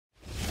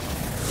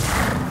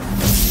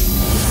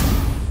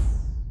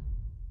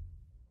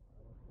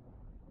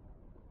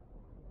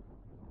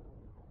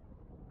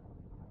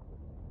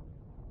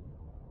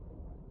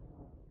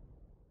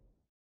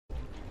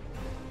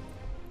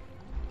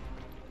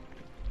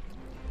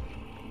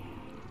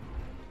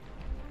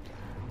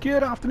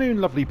Good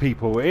afternoon, lovely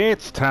people.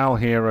 It's Tal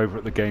here over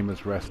at the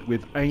Gamers Rest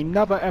with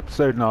another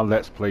episode in our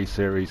Let's Play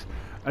series.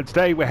 And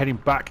today we're heading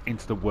back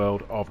into the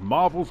world of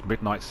Marvel's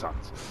Midnight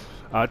Suns.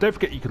 Don't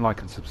forget you can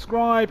like and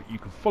subscribe. You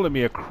can follow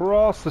me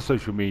across the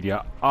social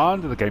media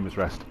under the Gamers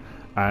Rest.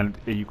 And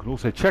you can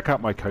also check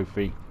out my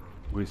Ko-fi,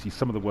 where you see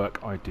some of the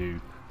work I do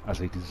as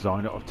a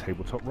designer of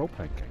tabletop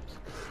role-playing games.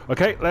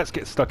 Okay, let's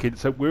get stuck in.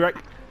 So we're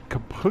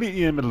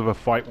completely in the middle of a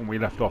fight when we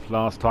left off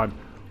last time.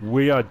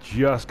 We are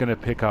just going to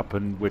pick up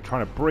and we're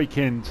trying to break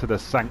into the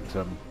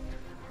sanctum.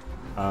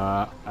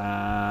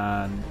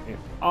 And if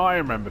I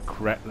remember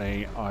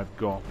correctly, I've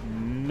got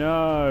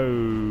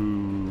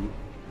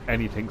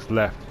anything's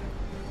left.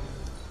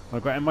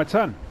 I've got in my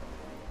turn.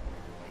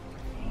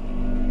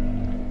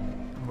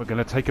 We're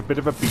going to take a bit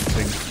of a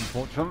beating,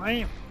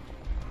 unfortunately.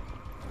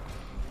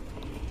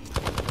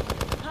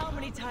 How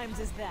many times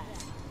is that?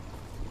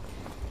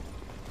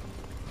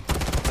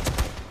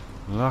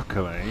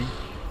 Luckily.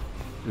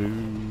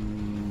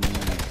 Ooh.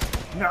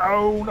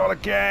 No, not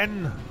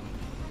again!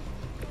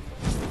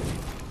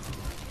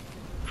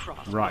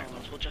 Right.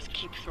 We'll just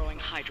keep throwing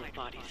hydro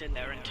bodies in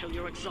there until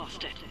you're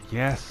exhausted.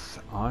 Yes,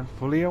 I'm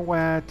fully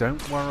aware,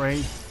 don't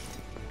worry.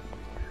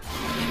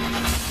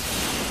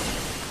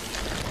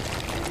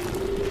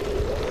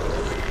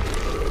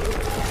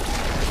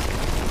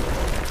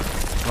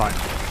 Right,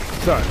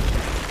 so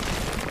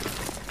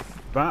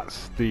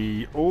that's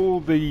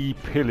all the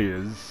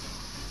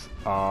pillars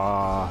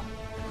are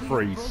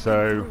free,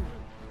 so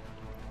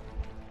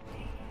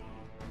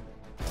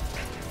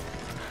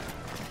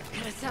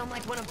Gonna sound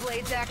like one of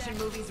Blade's action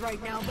movies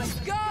right now, but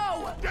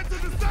go! Get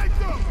to the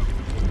sanctum!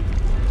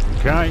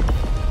 okay.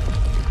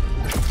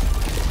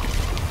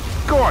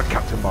 Go on,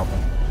 Captain Marvel.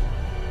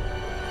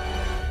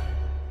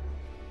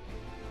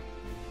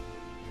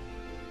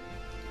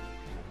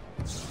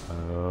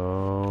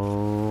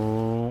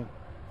 Oh.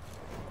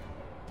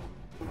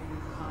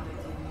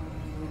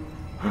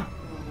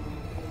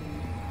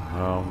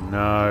 Oh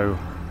no.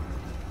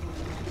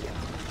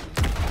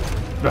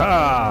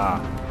 Ah!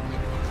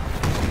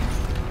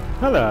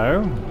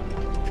 Hello.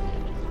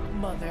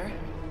 Mother,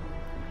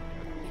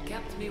 you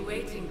kept me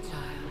waiting,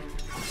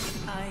 child.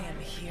 I am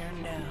here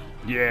now.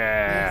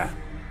 Yeah.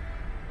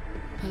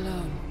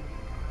 Alone.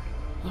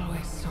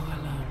 Always so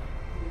alone.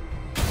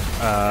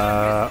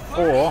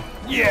 Or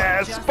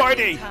yeah,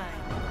 Spidey.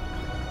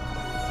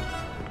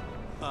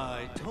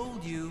 I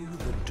told you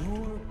the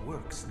door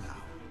works now.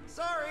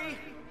 Sorry!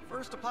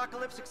 First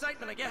apocalypse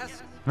excitement, I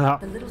guess. Ah.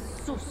 The little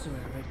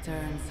sorcerer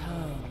returns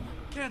home.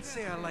 Can't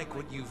say I like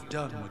what you've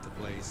done with the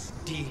place,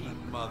 Demon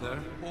Mother,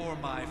 or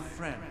my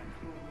friend.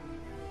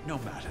 No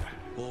matter.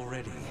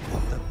 Already,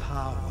 the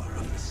power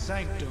of the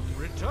sanctum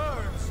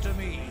returns to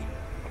me.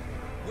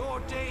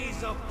 Your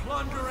days of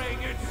plundering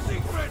its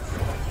secrets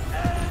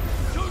end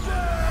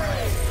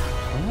today!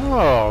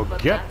 Oh,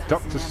 But get that has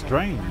Doctor never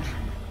Strange.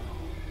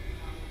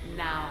 happened.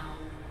 Now.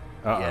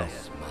 Uh-oh.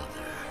 Yes,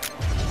 Mother.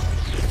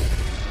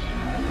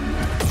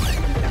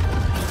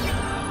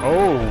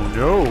 Oh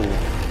no.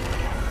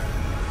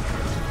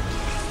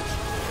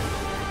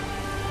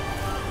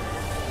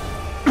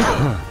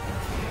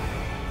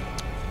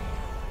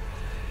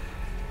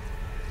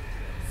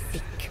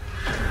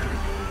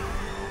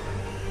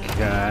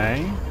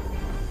 Okay.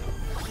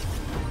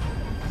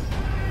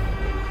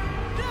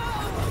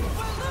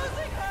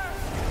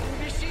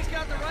 Maybe she's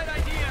got the right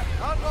idea.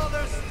 Not while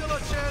there's still a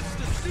chance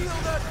to seal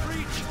that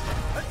breach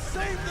and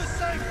save the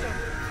sanctum!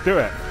 Do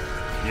it.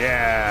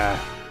 Yeah.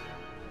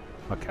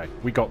 Okay,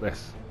 we got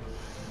this.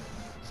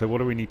 So what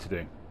do we need to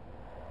do?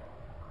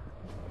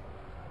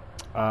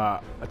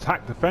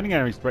 Attack defending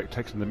areas direct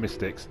protection of the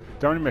mystics.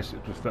 During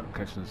mystics with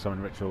protection and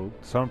summon ritual,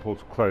 summon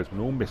portal closed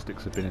when all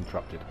mystics have been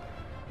interrupted.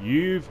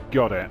 You've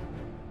got it.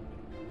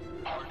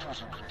 I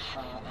doesn't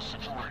control the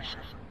situation.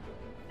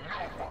 No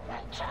one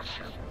will touch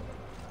you.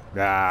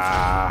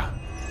 Ah.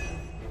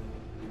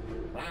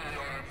 We are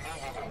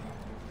movable.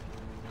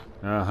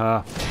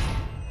 Uh-huh.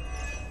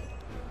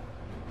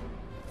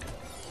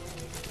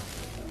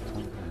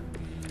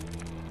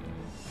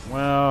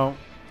 Well,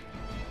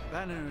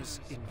 Banner's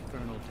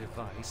infernal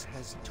device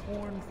has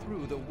torn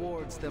through the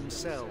wards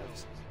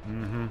themselves.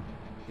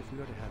 If we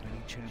are to have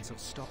any chance of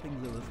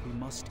stopping Lilith, we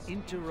must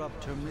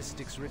interrupt her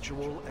mystic's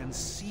ritual and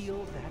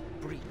seal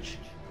that breach.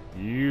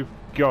 you've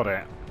got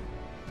it.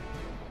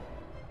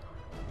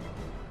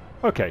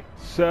 Okay,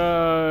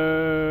 so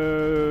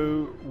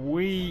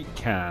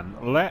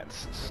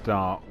let's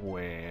start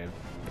with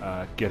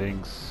getting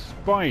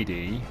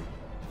Spidey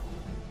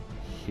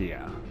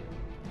here.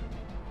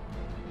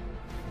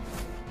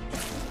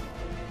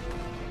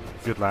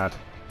 Good lad.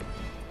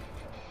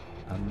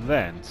 And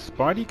then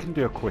Spidey can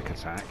do a quick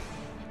attack,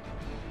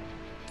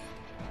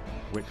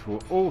 which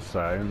will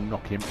also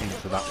knock him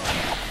into that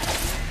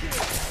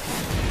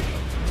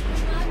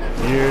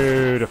one.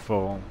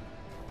 Beautiful.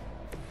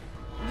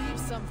 Leave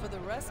some for the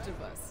rest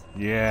of us.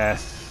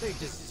 Yes. They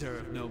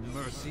deserve no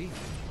mercy.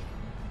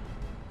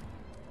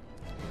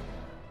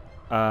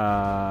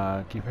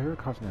 Give her a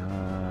card.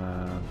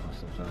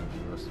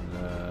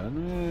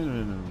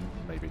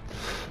 Maybe.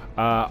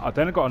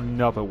 Then I got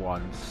another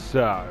one,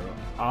 so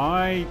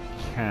I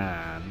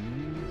can.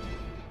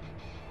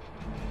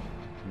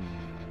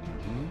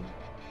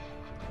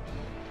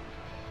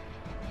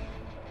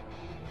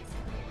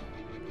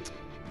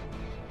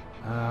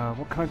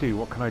 What can I do?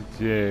 What can I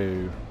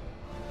do?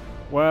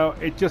 Well,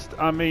 it just,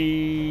 I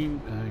mean,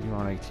 you're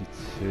on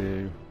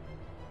 82.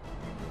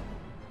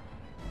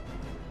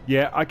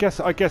 Yeah, I guess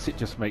it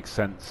just makes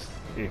sense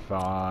if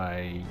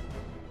I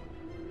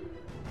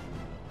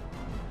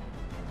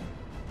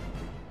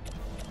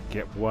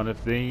get one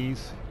of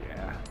these.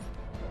 Yeah.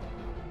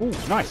 Ooh,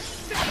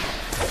 nice.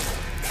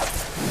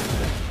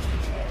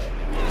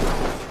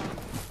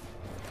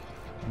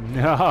 I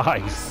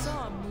Nice.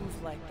 saw a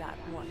move like that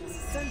once,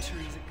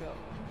 centuries ago.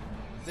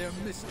 Their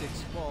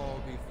mystics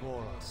fall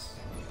before us.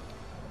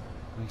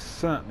 We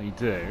certainly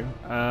do.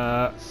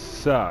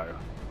 So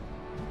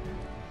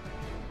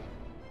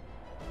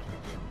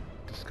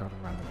discard a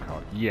random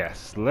card.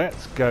 Yes,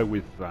 let's go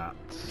with that.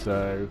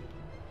 So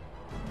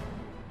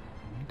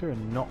we can do a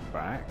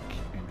knockback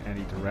in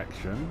any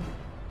direction.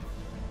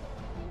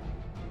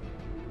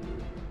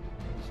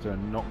 Let's do a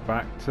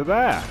knockback to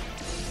there.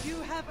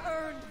 You have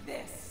earned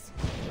this.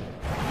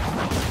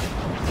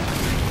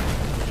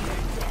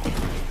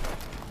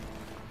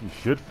 You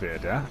should fear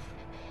death,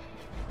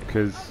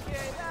 because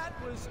Okay, that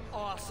was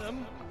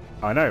awesome.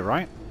 I know,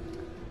 right?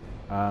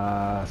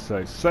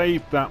 So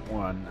save that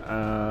one.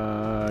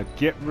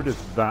 Get rid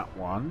of that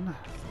one.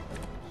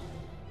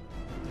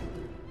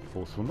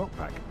 Forceful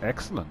knockback.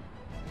 Excellent.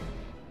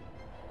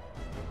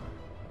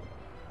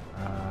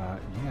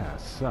 Yeah,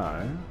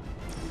 so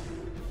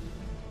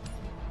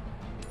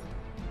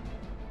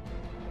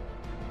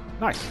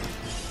nice.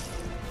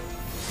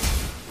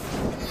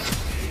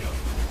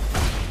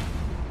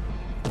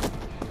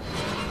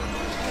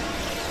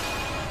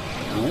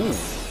 Ooh.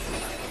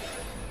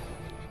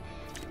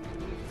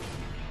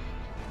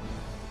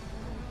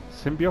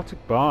 Symbiotic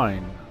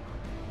bind.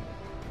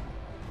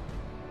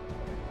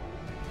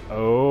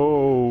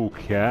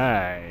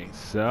 Okay,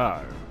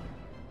 so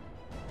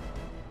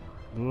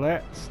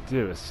let's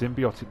do a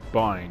symbiotic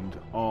bind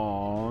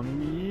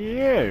on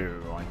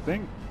you, I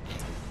think.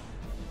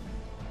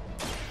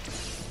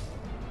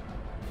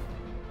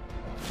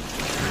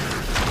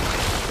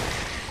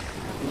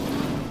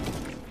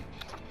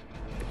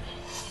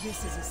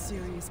 This is a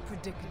serious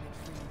predicament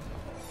for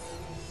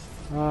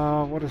you.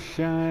 Oh, what a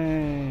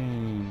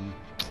shame.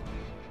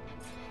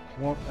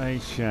 What a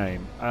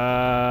shame.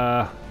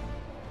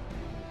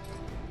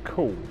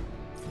 Cool.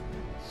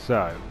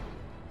 So,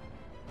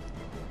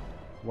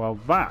 well,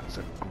 that's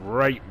a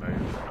great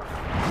move.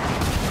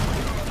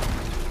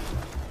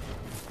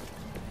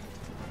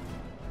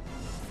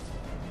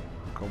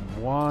 I've got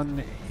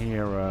one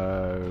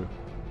hero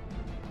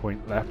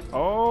point left.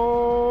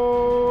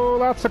 Oh,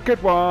 that's a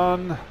good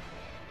one.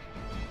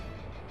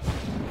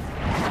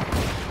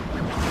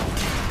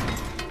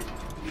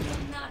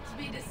 Not to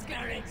be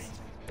discouraged.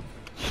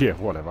 Yeah,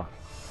 whatever.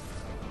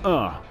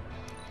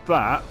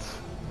 That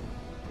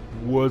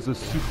was a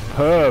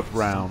superb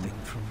round. Something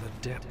from the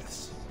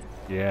depths.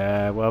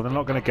 Yeah, well, they're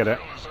not going to get it.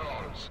 Is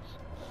ours.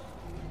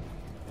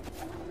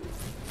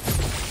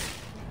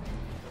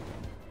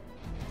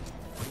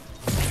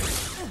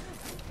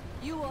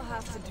 You will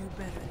have to do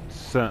better.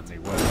 Certainly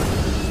will.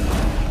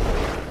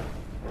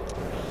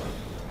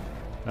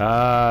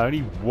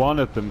 Only one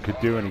of them could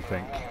do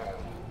anything.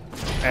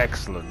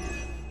 Excellent.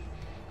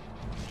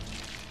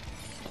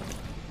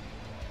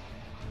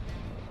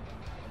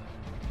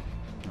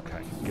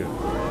 Okay, good.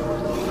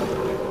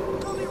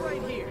 I'll be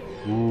right here.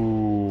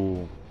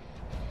 Ooh.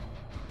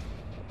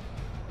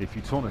 If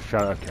you taunt a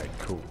shadow, okay,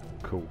 cool,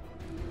 cool.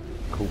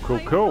 Cool, cool,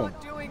 I'm cool.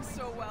 not doing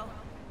so well.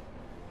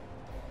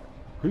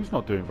 Who's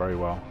not doing very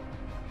well?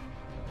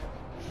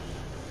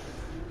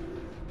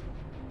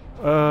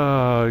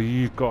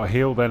 You've got to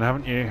heal then,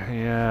 haven't you?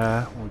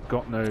 Yeah, we've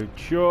got no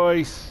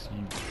choice.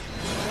 You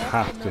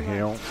have to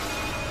heal.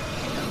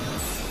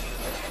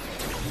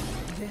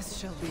 This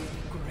shall be a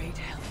great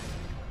help.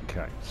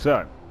 Okay,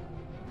 so.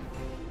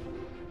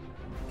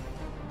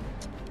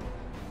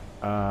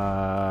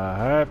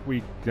 Have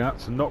we...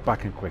 That's a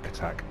knockback and quick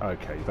attack.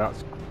 Okay,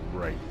 that's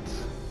great.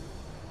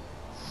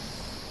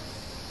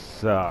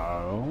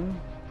 So...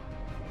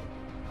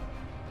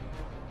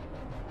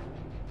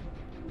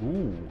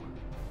 Ooh.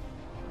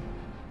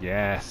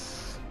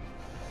 Yes.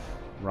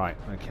 Right,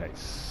 okay,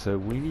 so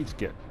we need to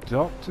get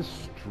Doctor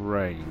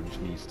Strange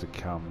needs to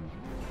come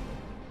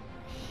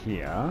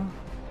here.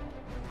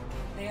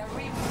 They are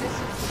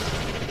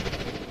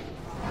repositioned.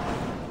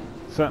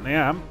 Certainly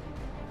am.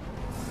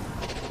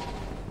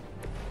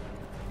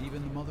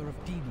 Even the Mother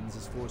of Demons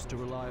is forced to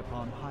rely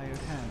upon hired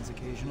hands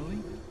occasionally.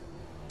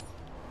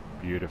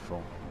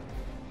 Beautiful.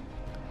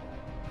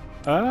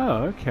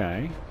 Oh,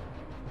 okay.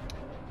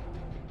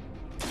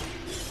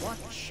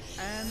 Watch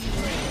and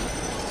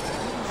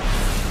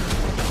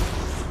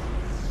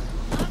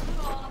Not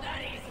fall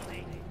that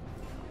easily.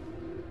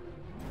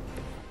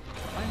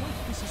 I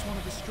hope this is one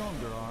of the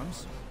stronger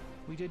arms.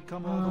 We did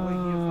come all the way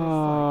here for a fight.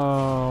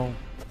 Oh,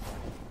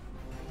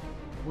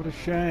 what a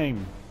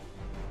shame.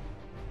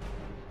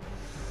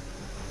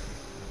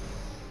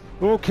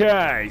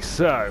 Okay,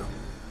 so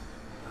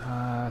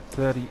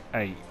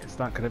 38. Is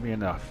that going to be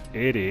enough?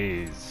 It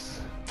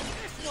is.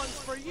 This one's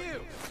for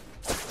you.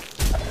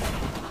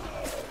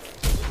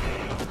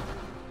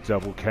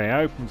 Double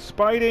KO from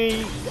Spidey.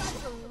 You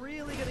guys are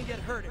really gonna get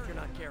hurt if you're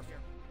not careful.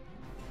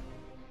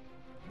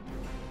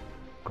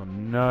 Got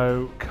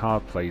no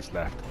card plays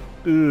left.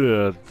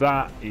 Ugh,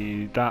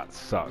 that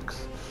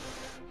sucks.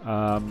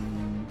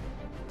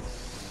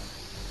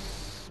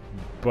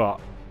 But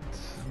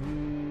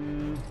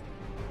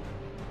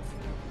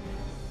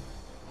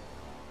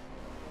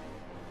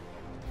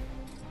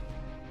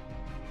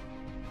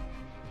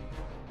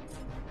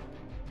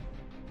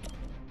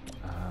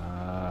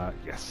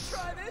yes.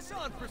 Try this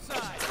on for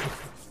size.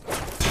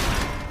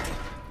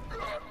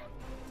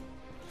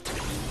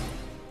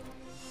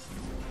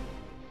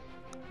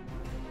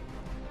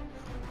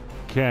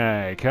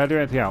 Okay, can I do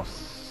anything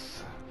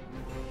else?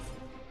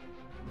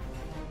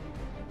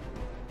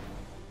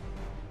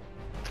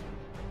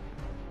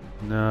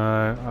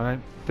 No, I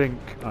don't think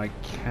I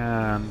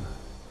can.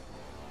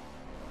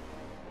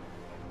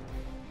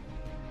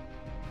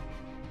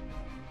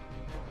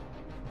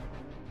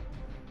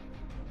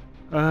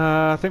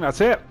 I think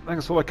that's it. I think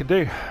that's all I can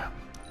do.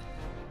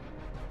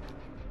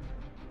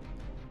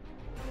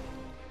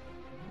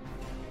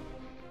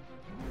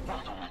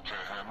 What do we get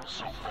him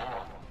so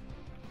far?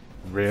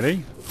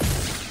 Really?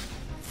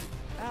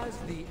 As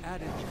the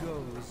adage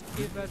goes,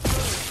 if at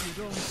first you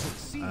don't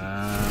succeed...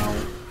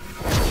 Ow.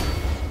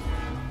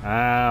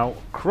 Ow.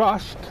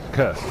 Crushed.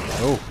 Cursed.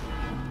 Oh.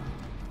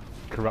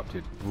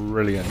 Corrupted.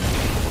 Brilliant.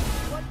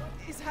 What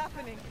is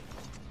happening?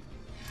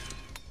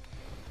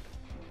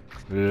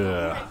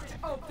 Ugh.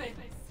 Open.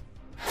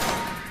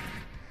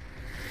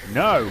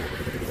 No.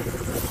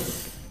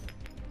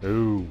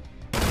 Ooh.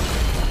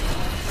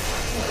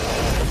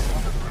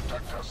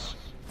 Protect us.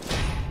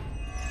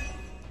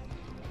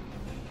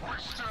 We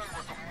stand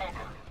with the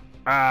mother.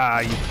 Ah,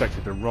 you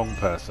protected the wrong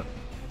person.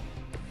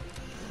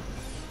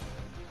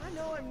 I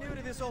know I'm new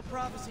to this old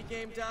prophecy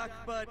game, Doc,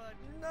 but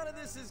none of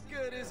this is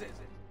good, is it?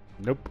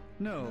 Nope.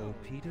 No,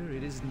 Peter,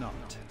 it is not.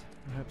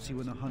 Perhaps you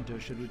and the hunter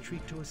should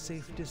retreat to a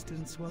safe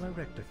distance while I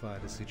rectify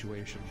the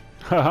situation.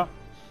 Haha.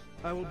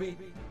 I will be...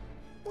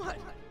 What?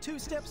 2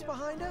 steps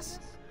behind us?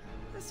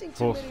 I've seen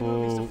too many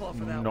movies to fall Forceful,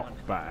 for that not one.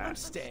 bad. I'm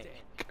staying.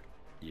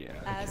 Yeah.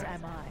 As okay.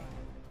 am I.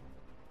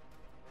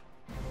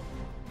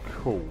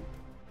 Cool.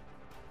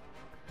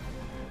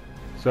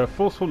 So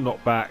forceful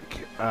knockback.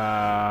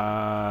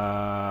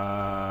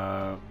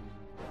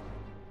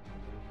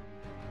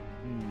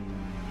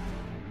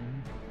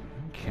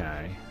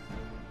 Okay.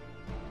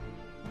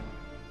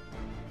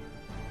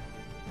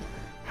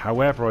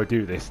 However I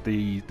do this,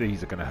 these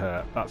are going to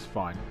hurt. That's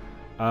fine.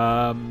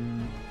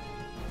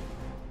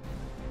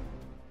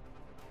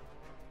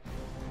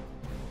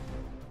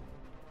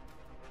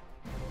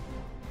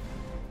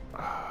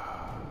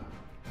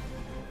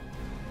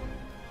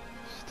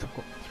 Still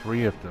got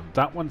 3 of them.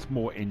 That one's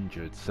more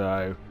injured,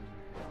 so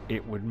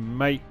it would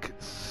make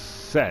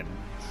sense.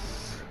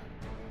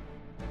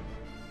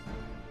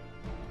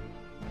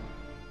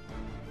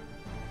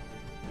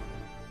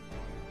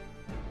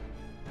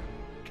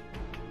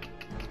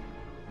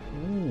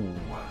 Ooh.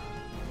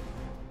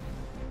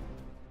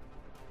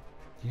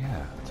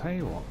 Yeah, I'll tell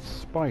you what,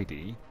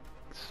 Spidey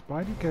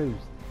goes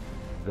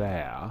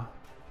there.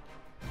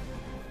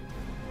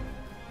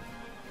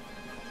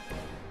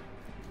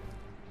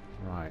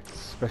 Right,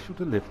 special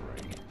delivery.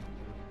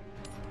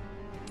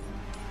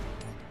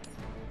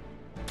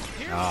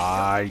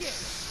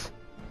 Nice.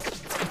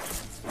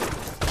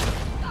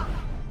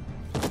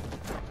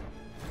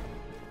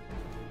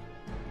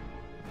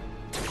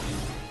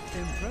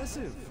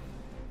 Impressive.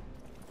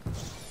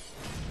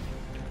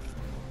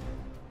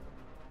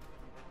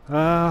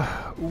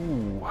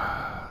 Ooh,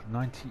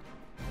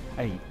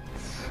 98.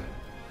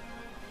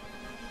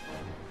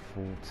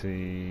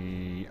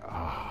 40,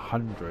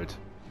 100.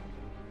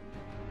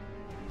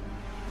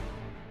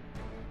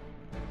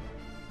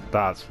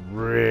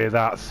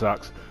 That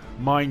sucks.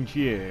 Mind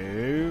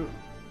you,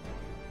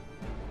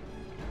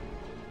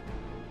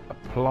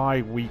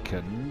 apply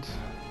weakened.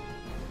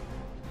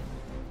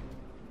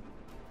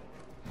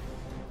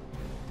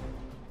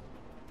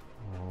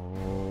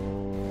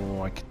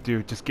 Oh, I could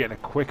do just getting a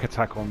quick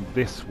attack on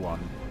this one.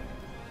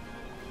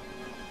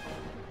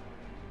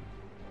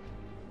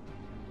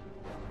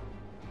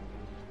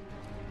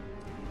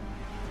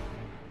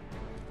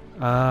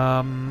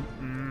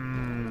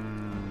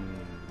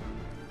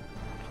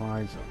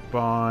 Applies a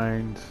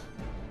bind.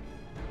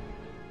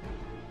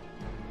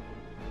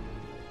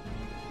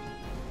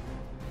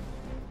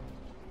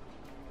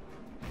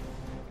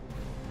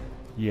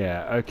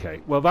 Yeah,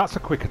 okay. Well, that's a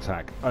quick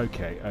attack.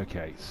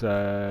 Okay.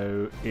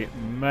 So it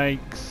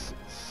makes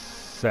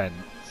sense.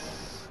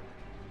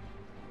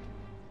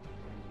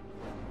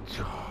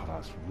 Oh,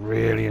 that's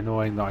really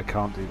annoying that I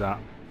can't do that.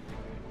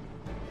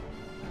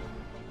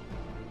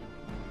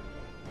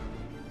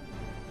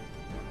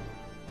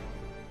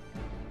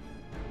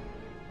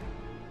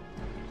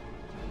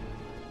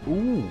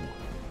 Ooh.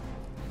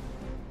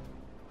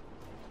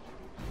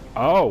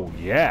 Oh,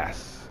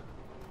 yes.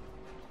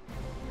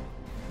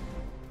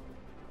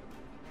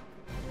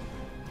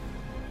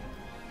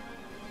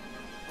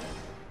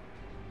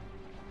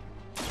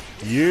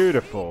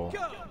 Beautiful.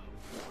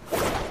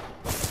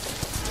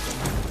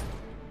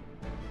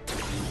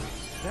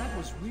 That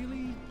was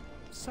really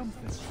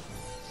something.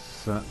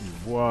 Certainly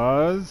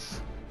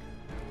was.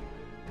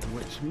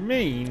 Which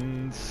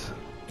means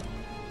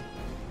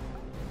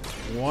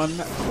one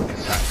quick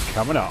attack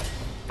coming up.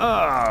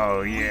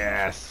 Oh,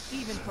 yes.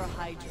 Even for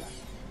Hydra.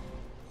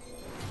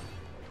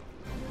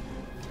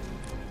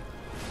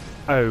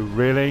 Oh,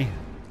 really?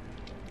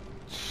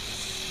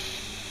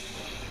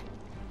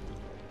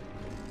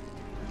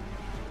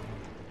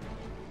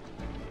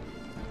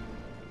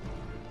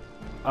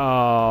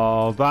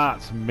 Oh,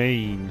 that's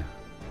mean.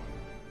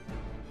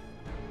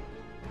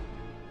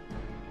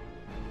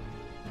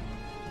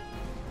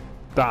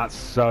 That's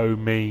so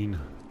mean.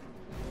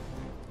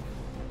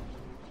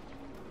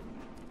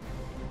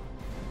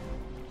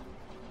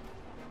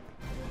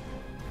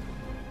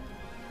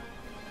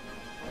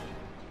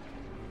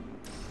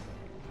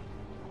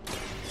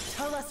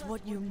 Tell us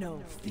what you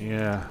know.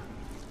 Yeah.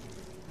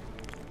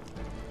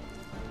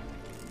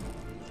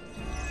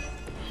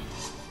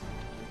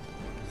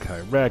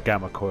 Okay, rare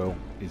gamma coil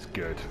is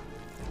good.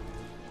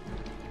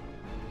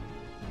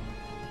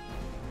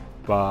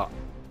 But...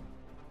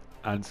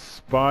 and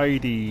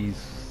Spidey's...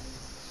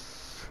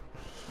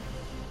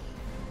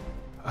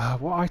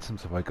 what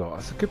items have I got?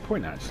 That's a good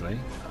point, actually.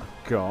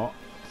 I've got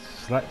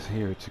Select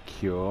Hero to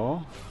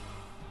Cure.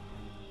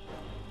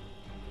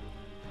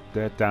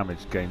 Their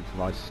damage gains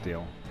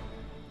lifesteal.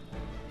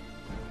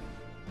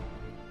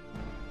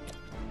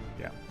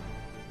 Yeah.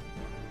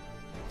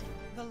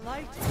 The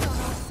light is on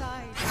our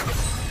side.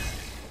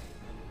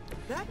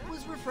 That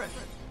was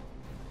refreshing.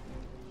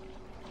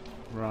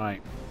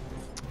 Right.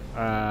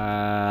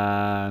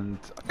 And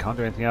I can't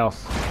do anything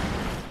else.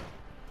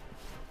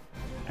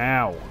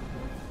 Ow.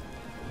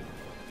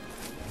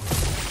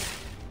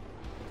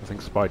 I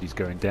think Spidey's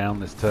going down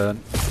this turn.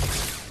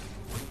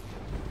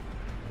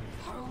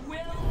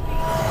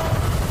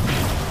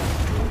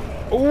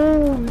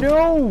 Oh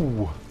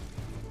no!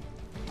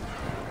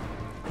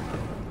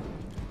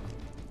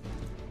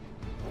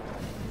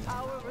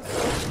 Our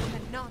resolve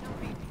cannot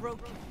be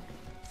broken.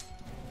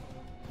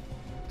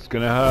 It's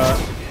gonna hurt.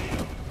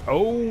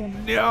 Oh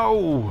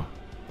no!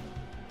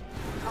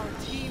 Our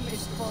team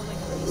is falling.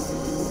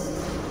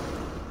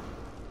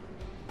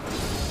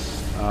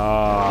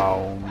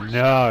 Oh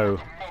no!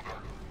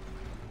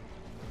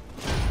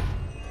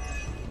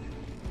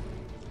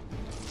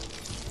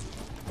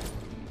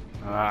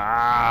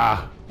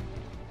 Ah!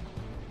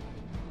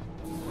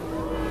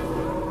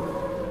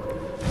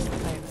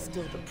 I am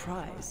still the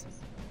prize.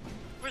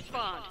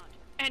 Respond.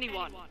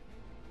 Anyone.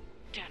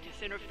 Damn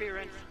this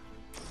interference.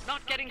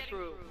 Not getting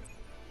through.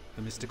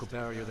 The mystical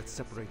barrier that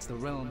separates the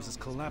realms is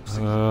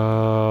collapsing.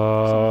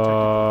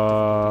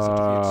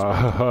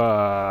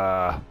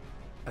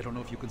 I don't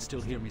know if you can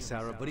still hear me,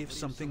 Sarah, but if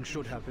something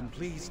should happen,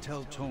 please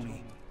tell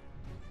Tony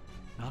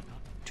not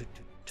to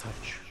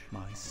touch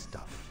my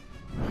stuff.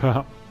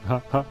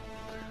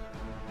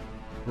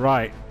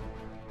 Right.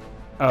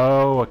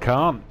 Oh, I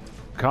can't.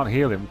 Can't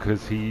heal him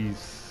because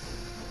he's...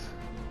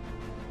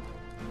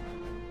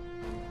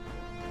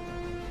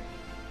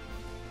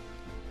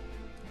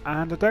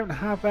 and I don't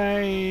have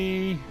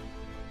a...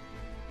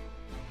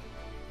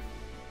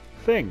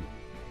 thing.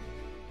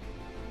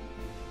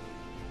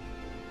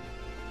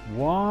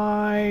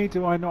 Why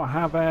do I not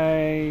have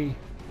a...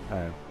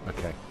 oh,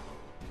 okay.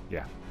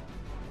 Yeah.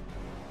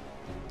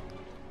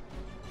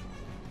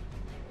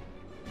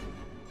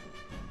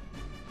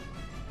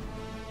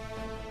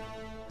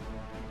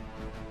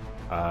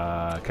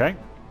 Okay.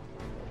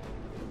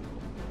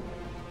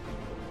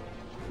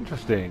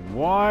 Interesting.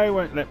 Why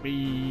won't let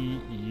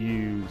me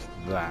use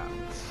that?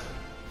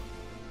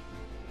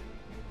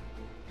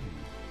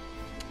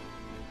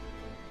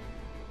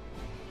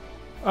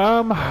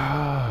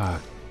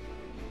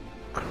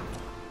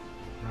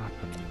 Crap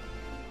and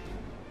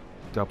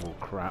double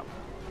crap.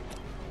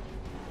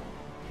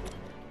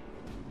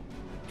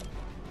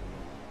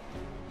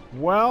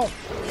 Well,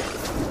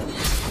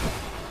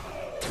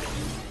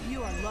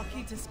 You are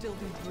lucky to still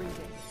be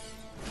breathing.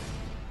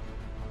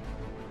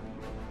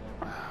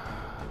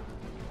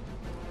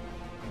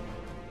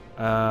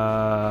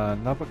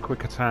 another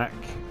quick attack.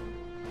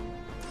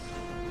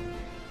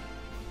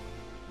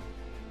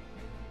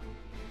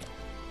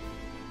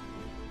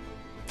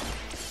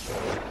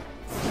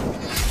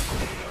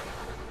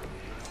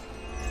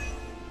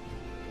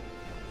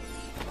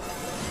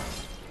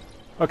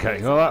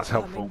 Okay, well that's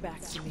helpful. Coming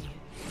back to me.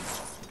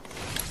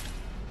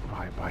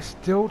 Right, but I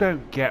still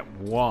don't get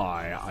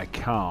why I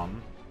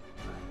can't.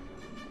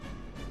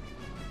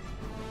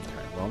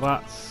 Okay, well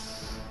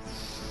that's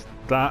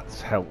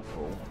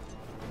helpful.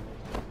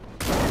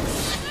 Pain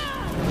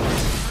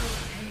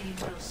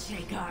will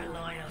shake our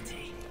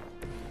loyalty.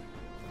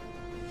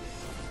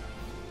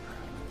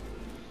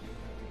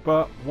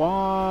 But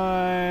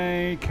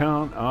why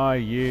can't I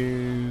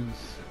use...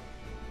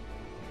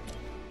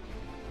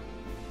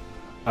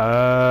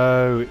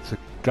 Oh, it's a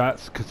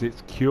that's because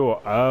it's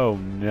cure. Oh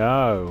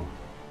no.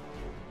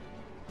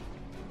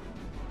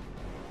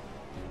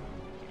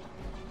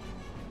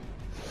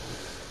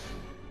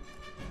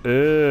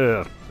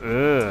 Ugh.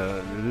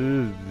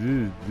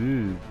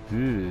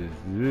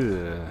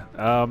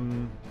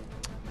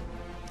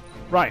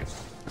 Right.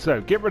 So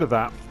get rid of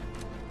that.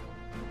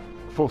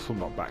 Forceful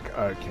knockback.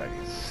 Okay.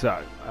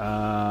 So.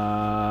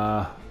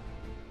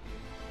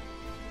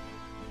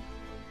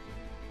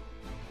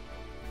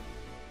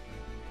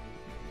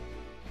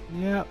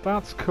 Yeah,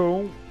 that's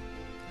cool.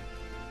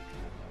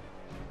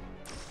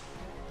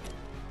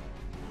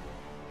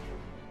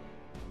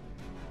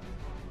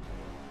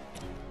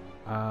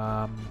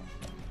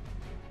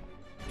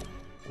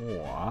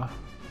 Or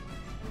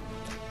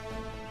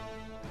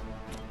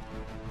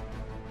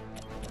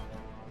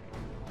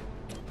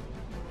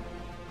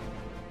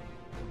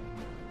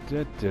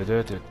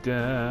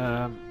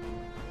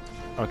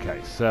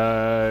okay,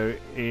 so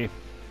if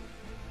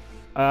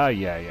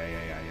yeah.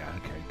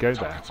 Okay, go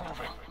there.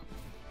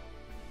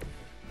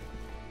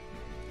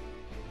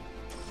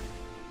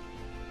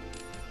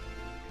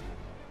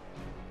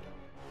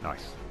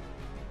 Nice.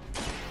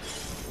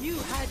 You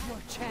had your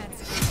chance.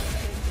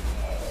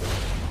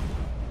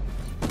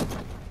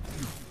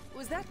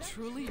 Was that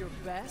truly your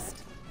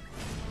best?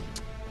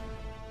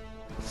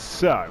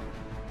 So.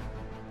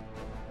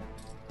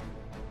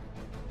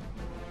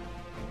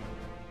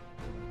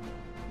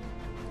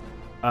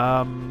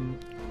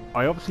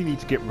 I obviously need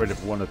to get rid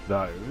of one of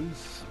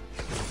those.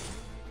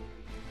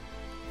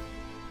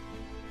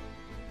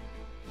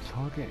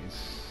 Target is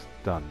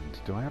stunned.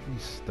 Do I have any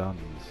stuns?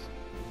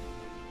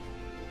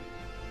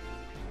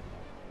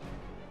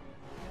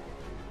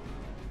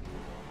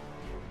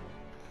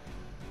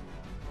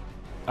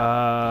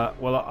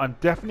 Well, I'm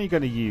definitely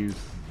going to use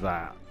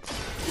that.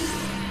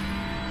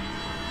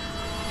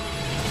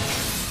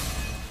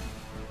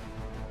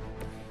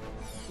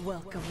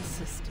 Welcome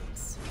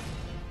assistance.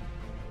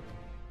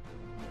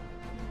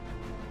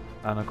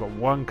 And I've got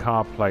one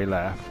card play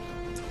left.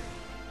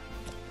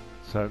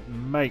 So it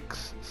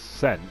makes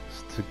sense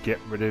to get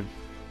rid of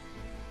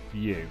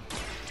you.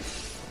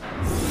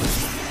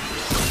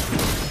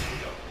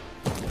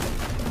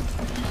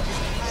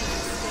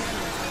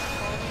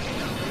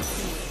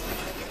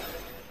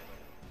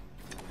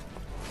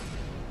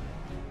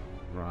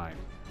 Right.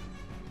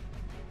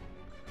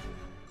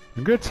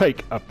 I'm going to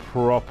take a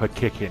proper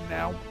kick in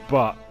now,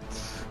 but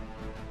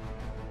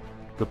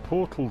the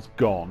portal's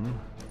gone.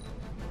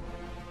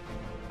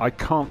 I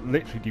can't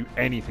literally do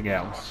anything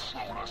else.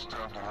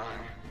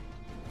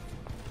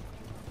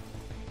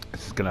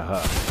 This is gonna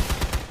hurt.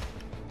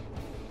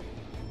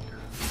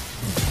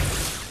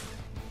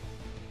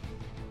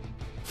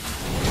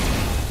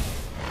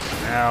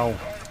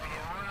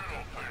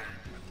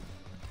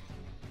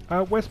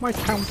 Ow. Where's my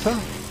counter?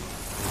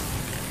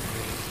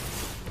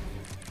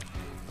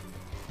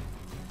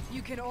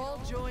 You can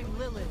all join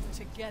Lilith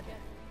together.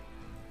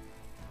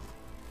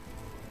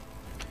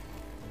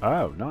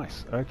 Oh,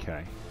 nice.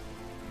 Okay.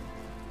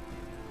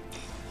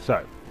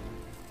 So,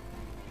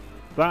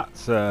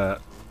 that's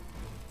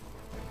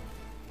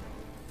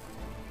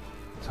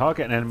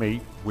target an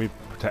enemy with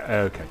protect.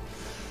 Okay.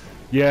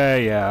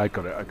 Yeah, I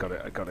got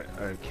it.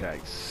 Okay,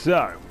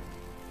 so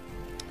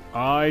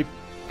I've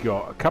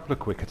got a couple of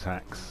quick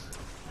attacks,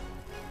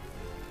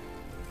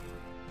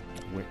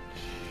 which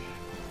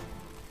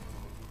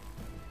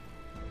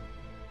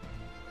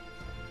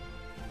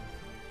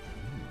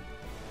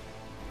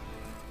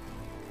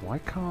why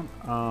can't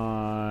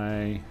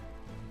I?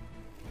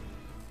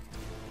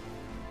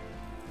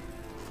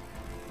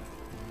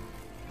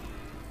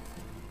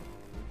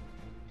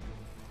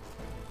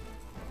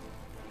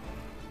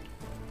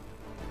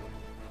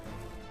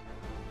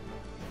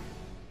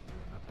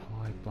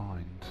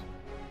 Bind.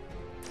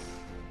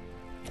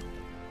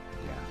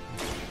 Yeah.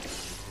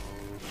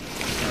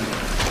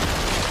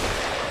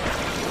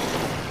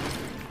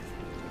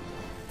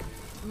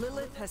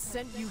 Lilith has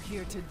sent you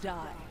here to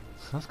die.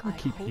 So that's going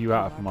to keep you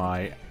out of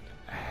my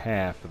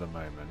hair for the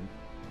moment.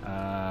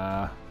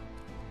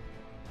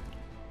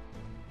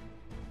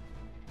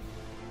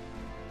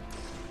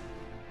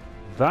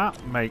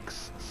 That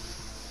makes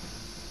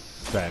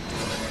sense.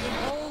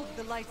 Behold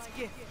the light's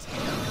gift.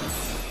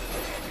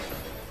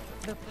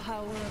 The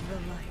power of the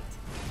light.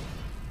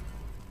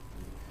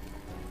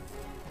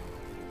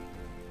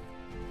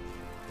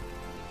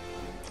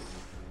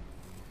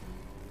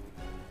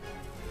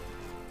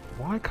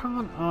 Why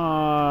can't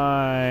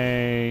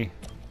I?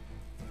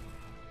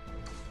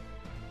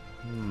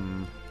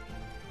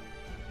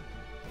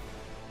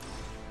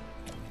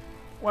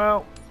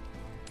 Well,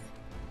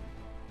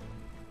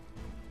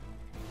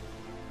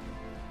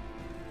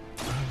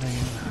 I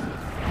mean,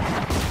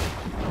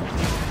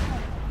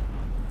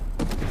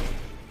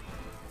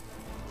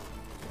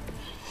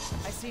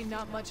 I see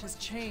not much has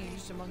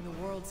changed among the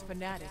world's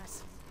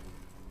fanatics.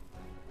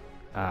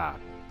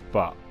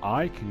 but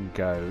I can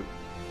go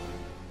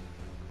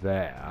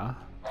there.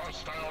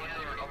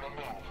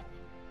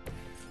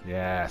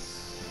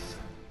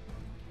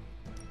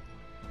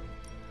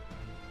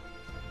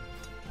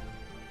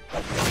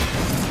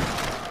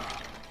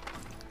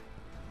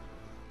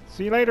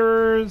 See you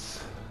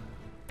laters.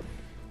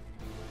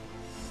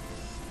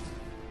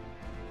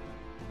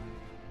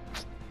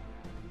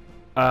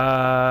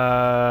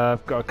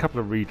 I've got a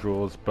couple of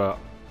redraws, but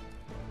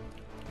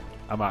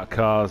I'm out of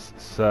cars,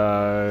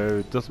 so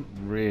it doesn't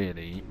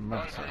really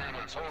matter.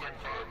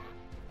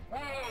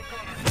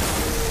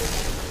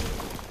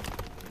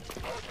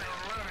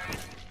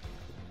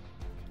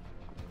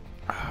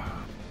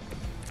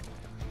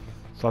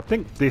 So I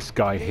think this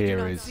guy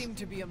here is. Seem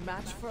to be a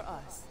match for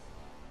us.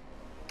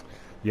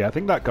 Yeah, I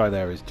think that guy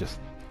there is just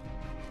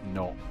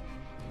not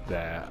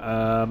there.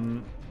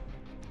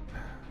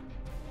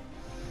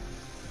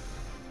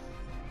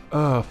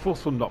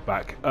 Forceful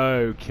knockback.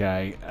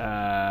 Okay.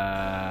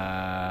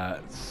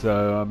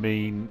 So I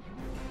mean,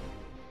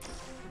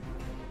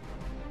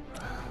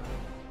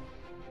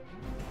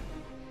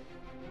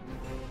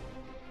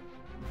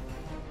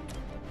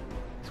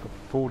 it's got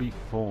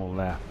 44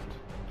 left.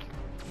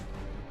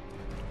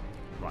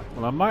 Right.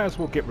 Well, I might as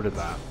well get rid of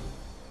that.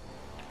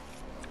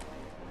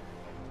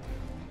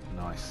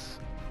 Nice.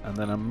 And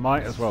then I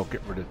might as well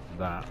get rid of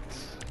that.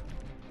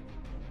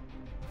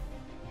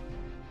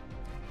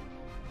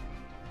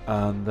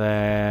 And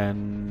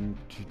then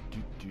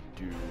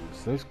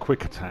so those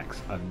quick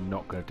attacks are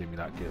not going to do me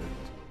that good.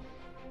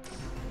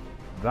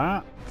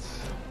 That.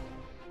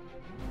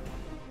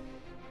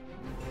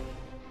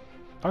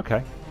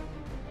 Okay.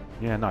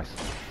 Yeah, nice.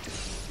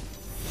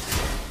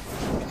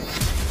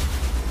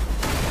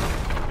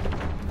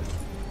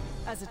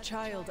 As a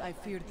child, I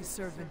feared the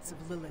servants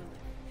of Lilith.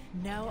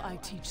 Now I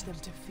teach them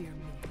to fear me.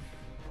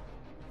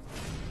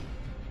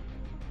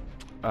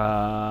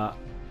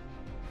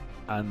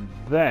 And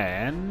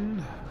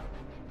then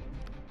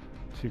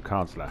 2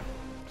 cards left.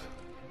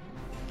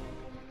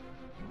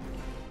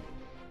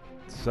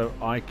 So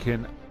I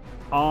can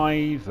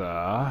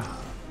either,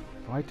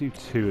 if I do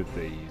 2 of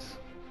these.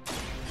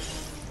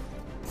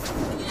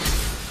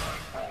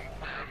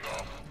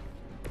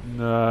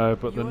 No,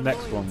 but the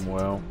next one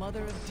will. The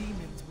mother of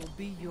demons will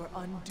be your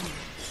undoing.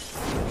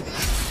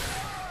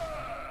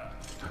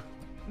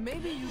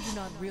 Maybe you do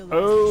not realize.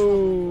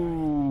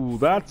 Oh,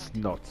 that's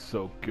not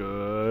so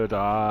good.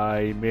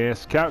 I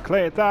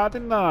miscalculated that,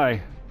 didn't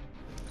I?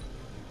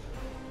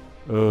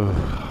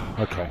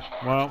 Okay.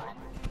 Well,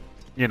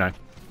 you know.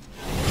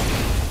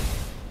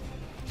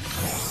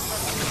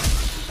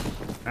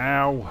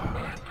 Ow.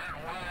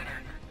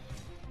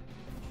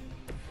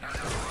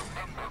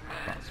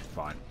 That's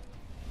fine.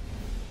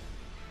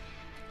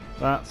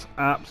 That's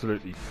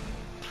absolutely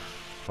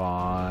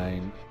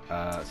fine.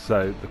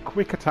 So the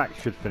quick attack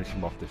should finish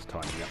him off this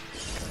time.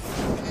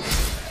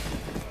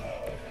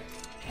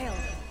 Yeah.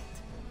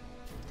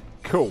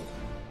 Cool.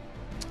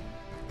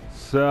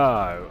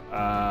 So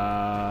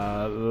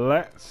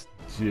let's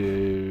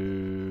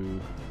do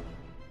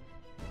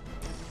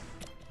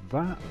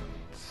that.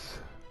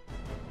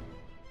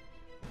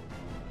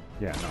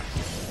 Yeah, nice.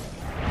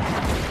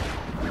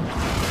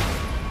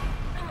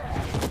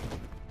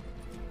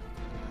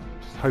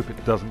 Just hope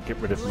it doesn't get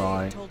rid of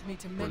my. Told me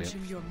to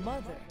mention your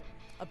mother.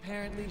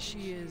 Apparently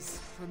she is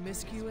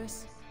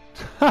promiscuous.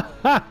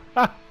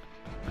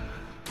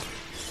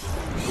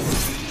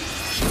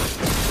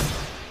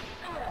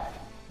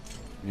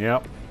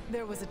 Yep.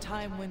 There was a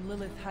time when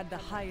Lilith had the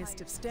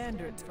highest of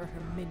standards for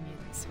her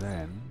minions.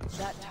 Then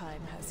that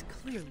time has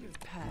clearly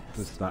passed.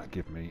 what does that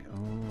give me?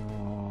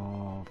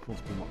 Oh,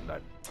 forceful not no.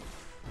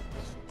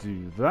 Let's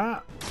do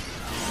that.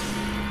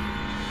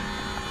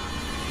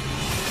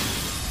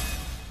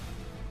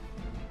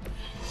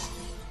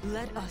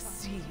 Let us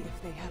see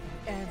if they have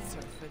an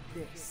answer for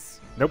this.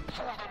 Nope.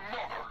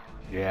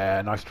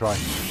 Yeah, nice try.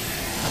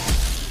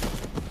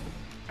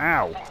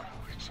 Ow.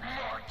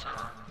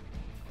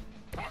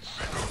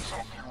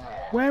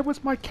 Where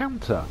was my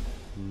counter?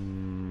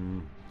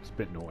 It's a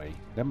bit naughty.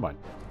 Never mind.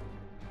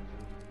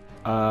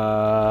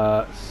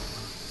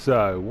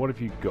 So, what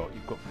have you got?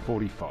 You've got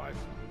 45.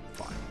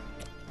 Fine.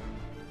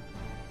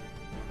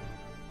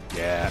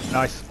 Yeah,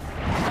 nice.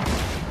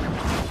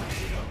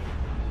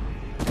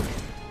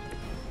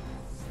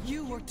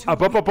 You were too Well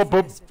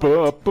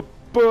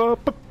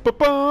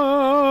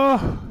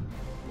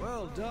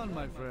done,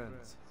 my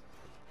friends.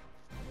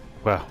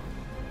 Well,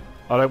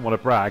 I don't want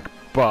to brag,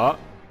 but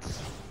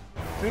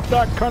did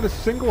that kind of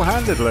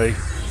single-handedly.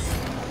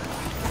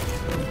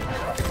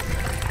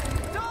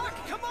 Doc,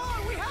 come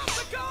on, we have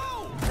to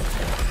go!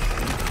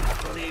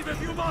 Leave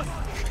if you must.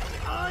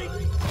 I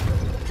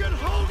can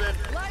hold it.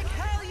 like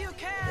hell you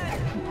can!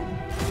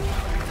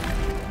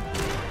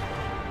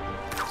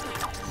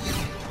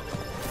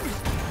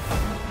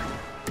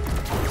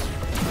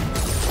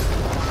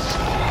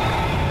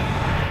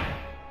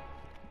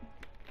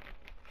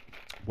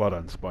 Well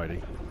done,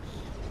 Spidey.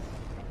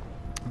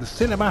 The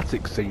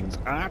cinematic scenes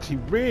are actually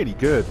really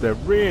good. They're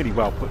really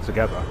well put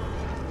together.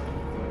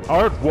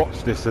 I would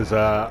watch this as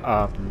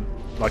a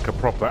like a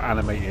proper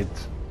animated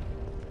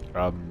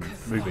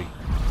movie.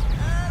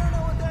 I don't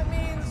know what that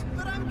means,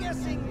 but I'm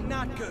guessing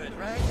not good,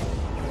 right?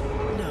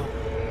 No.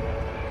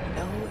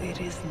 No, it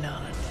is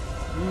not.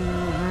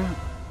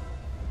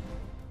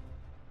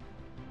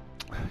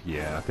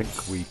 Yeah, I think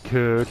we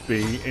could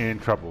be in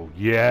trouble.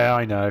 Yeah,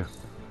 I know.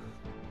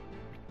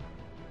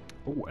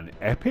 Oh, an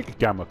epic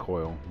gamma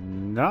coil.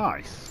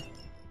 Nice.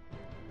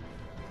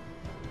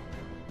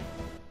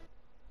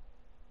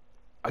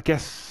 I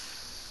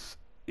guess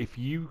if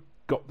you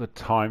got the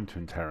time to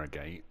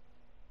interrogate,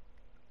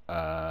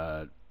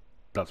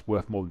 that's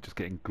worth more than just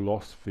getting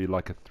gloss for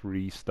like a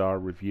 3-star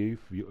review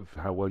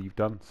for how well you've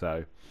done.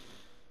 So,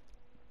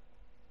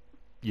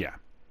 yeah.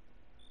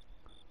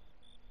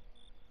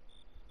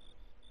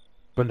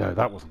 But no,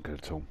 that wasn't good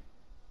at all.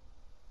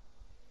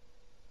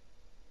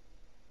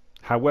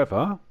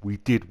 However, we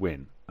did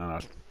win, and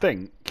I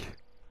think,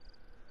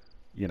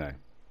 you know,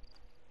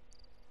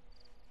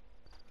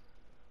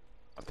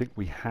 I think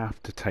we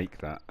have to take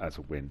that as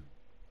a win,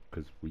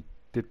 because we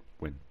did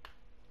win.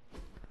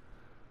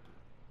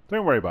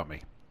 Don't worry about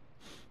me.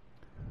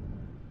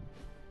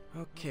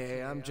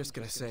 Okay, I'm just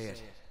gonna say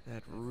it.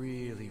 That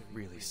really,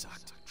 really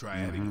sucked. Try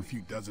adding a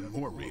few dozen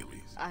more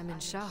reallys. I'm in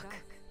shock.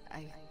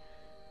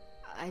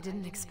 I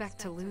didn't expect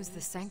to lose the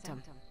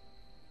sanctum.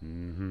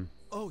 Mm-hmm.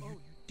 Oh, you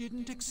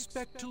didn't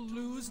expect to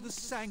lose the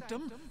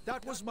sanctum?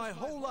 That was my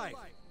whole life.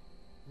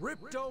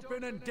 Ripped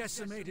open and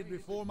decimated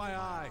before my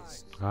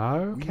eyes.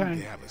 Okay. We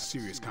need to have a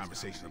serious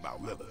conversation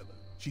about Lilith.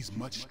 She's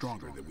much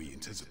stronger than we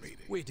anticipated.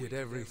 We did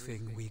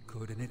everything we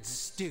could, and it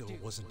still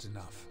wasn't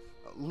enough.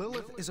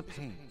 Lilith is a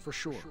pain, for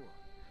sure.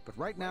 But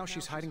right now,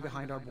 she's hiding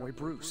behind our boy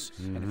Bruce.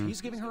 And if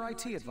he's giving her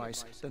IT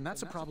advice, then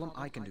that's a problem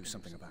I can do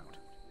something about.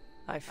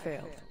 I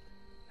failed.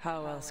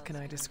 How else can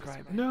I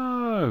describe it?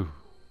 No.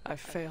 I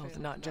failed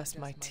not just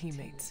my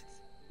teammates,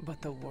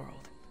 but the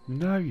world.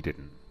 No, you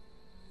didn't.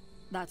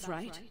 That's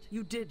right.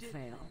 You did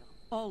fail.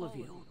 All of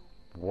you.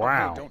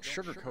 Wow. Okay, don't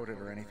sugarcoat it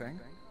or anything.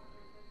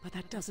 But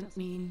that doesn't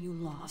mean you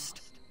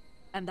lost.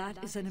 And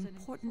that is an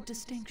important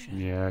distinction.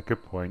 Yeah,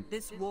 good point.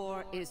 This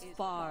war is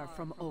far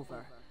from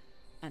over.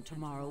 And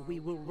tomorrow we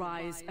will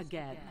rise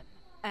again.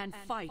 And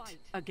fight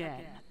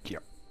again.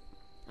 Yep.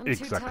 I'm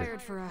Exactly. too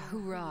tired for a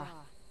hoorah.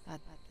 But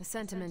the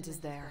sentiment is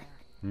there.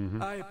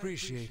 I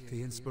appreciate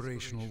the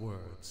inspirational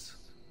words.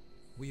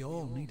 We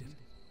all need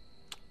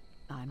it.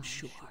 I'm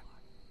sure.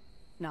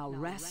 Now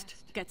rest,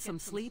 get some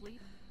sleep.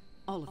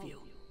 All of you.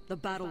 The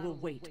battle will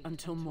wait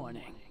until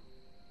morning.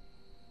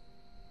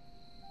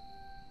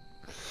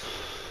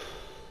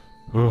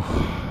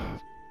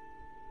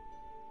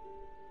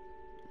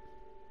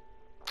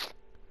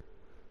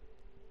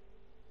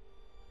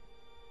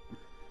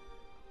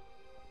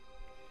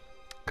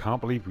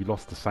 Can't believe we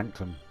lost the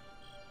sanctum.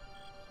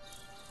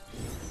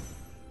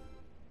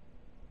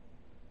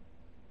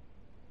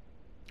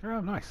 Oh,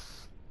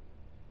 nice.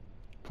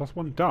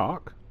 +1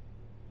 dark.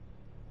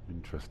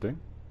 Interesting.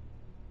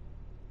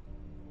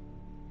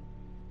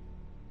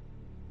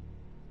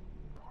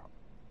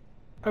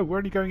 Oh, we're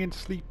only going into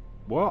sleep.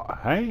 What?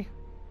 Hey?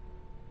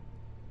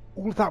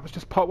 All of that was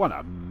just part 1.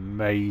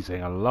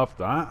 Amazing. I love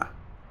that.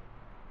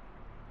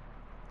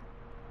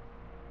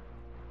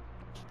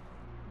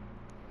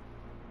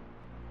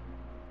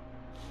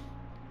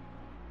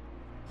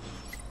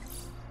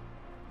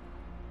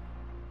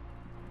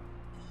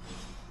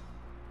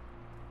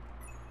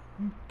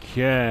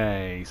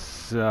 Okay,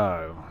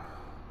 so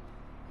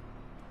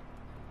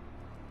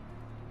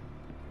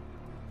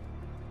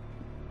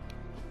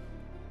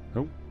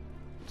oh,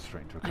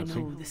 straight into a I know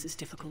cutscene. this is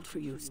difficult for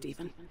you,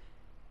 Stephen.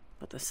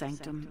 But the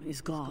sanctum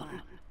is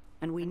gone.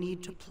 And we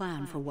need to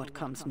plan for what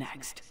comes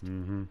next.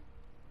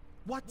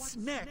 What's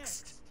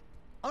next?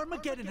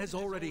 Armageddon has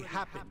already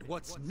happened.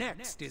 What's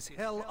next is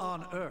hell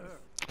on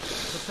Earth.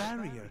 The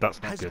barrier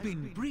That's not has good.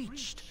 been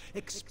breached.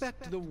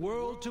 Expect the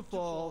world to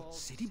fall,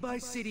 city by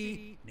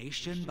city,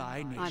 nation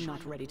by nation. I'm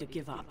not ready to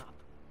give up.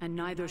 And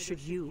neither should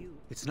you.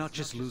 It's not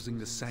just losing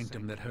the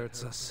sanctum that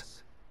hurts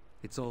us.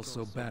 It's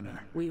also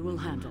Banner. We will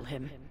handle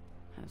him.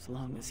 As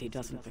long as he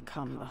doesn't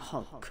become the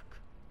Hulk.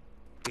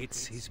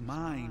 It's his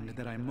mind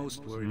that I'm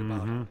most worried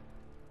about.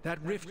 That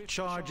rift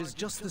charge is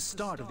just the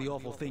start of the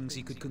awful things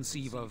he could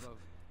conceive of.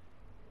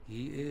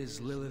 He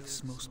is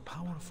Lilith's most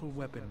powerful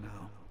weapon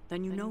now.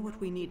 Then you know what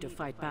we need to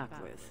fight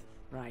back with,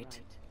 right?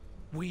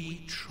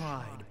 We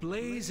tried.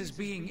 Blaze is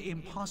being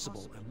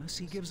impossible unless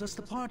he gives us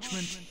the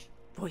parchment.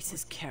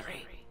 Voices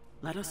carry.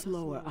 Let us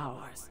lower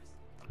ours.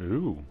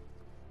 Ooh.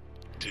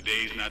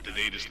 Today's not the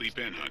day to sleep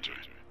in, Hunter.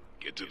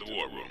 Get to the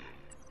war room.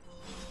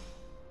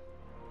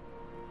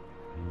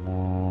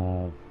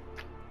 Oh.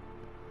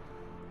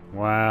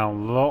 Wow,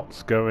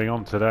 lots going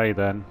on today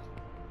then.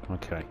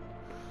 Okay.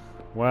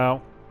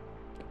 Well,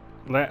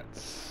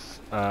 let's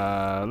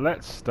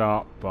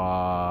start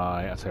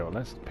by, I tell you what,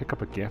 let's pick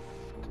up a gift.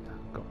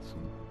 Got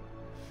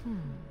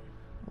some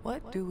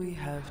What do we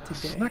have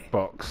today? snack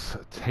box,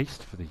 a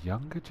taste for the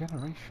younger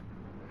generation.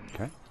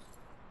 Okay.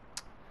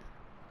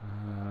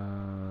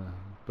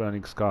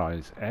 Burning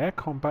Skies, air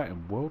combat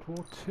in World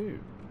War II.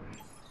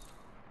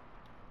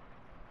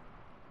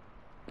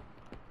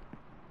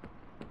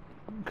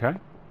 Okay.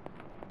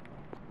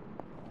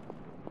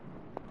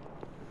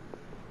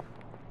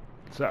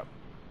 So,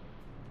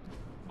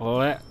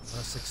 let's...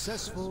 A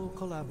successful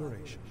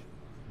collaboration.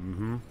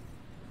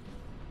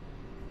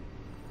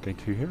 Gain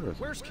 2 heroes.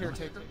 Where's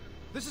Caretaker?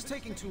 This is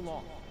taking too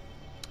long.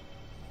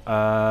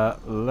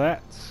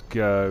 Let's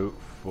go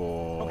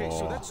for... Okay,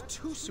 so that's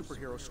 2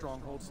 superhero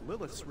strongholds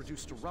Lilith's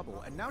reduced to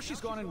rubble, and now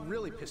she's gone and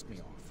really pissed me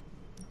off.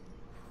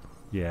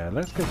 Yeah,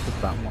 let's go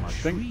for that one, I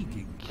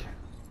think.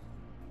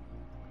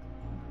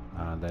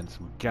 And then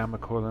some gamma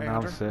coil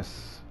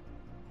analysis.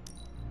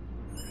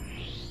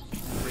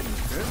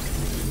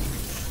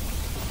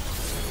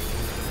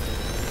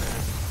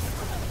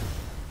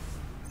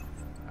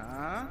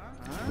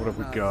 What have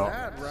we got?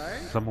 Bad, right?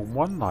 Summon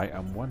 1 light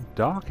and 1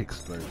 dark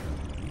explosion.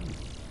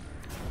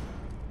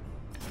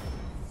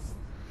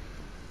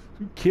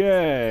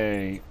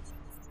 Okay.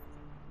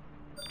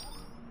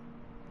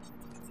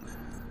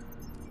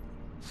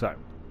 So,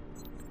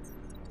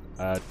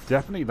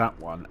 definitely that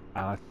one,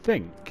 and I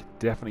think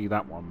definitely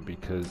that one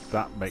because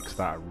that makes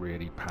that a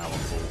really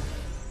powerful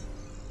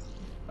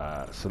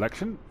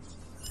selection.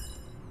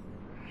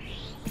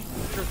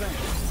 Sure thing.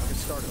 I'll get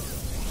started.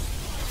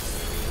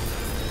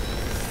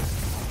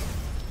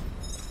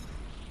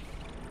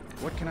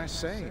 What can I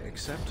say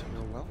except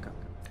you're welcome?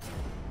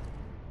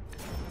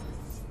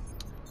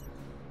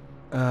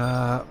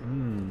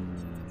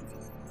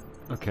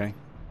 Okay.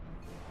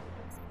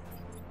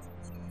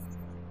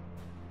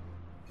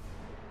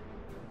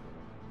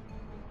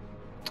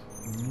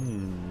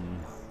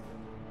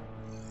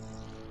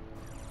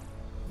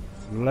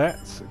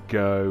 Let's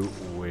go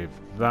with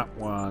that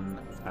one,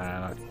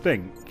 and I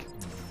think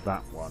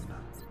that one.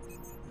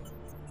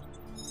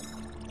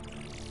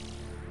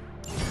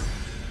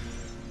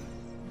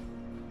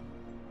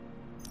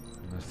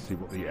 Let's see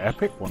what the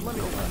epic one's got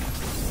then.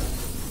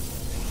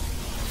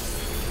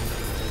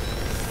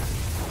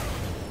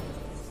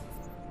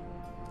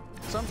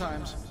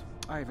 Sometimes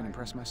I even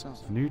impress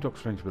myself. New Doc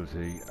Strange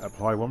ability.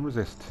 Apply 1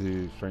 resist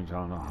to Strange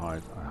Armor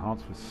Hide.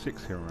 Enhance with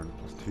 6 hero and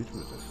 +2 to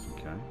resist.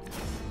 Okay.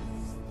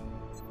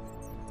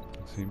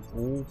 Consume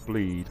all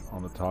bleed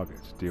on the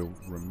target to deal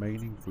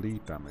remaining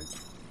bleed damage.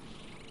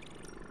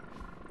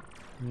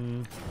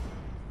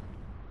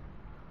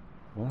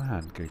 One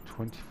hand gave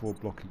 24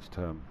 block each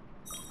turn.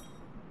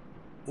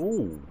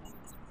 Ooh.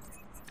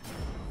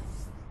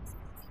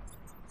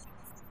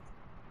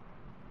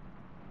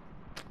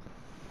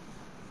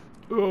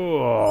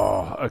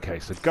 Oh, okay,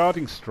 so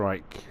guarding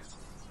strike.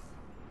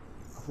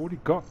 I've already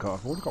got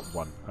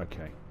 1.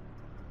 Okay.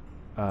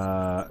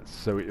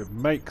 So it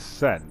makes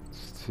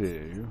sense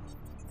to.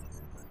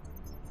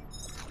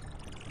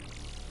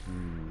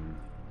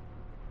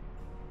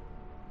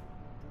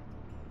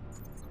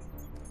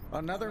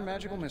 Another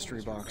magical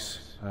mystery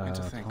box. And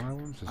to think,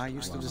 I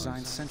used to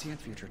design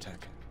sentient future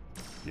tech.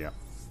 Yeah.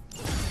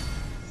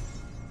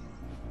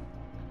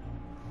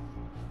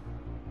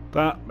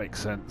 That makes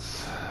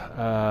sense.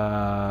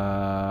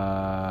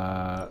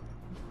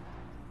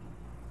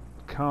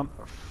 Can't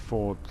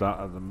afford that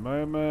at the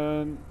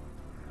moment.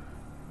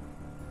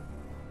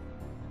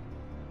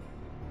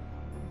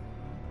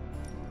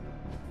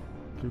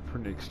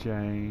 Blueprint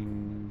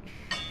exchange.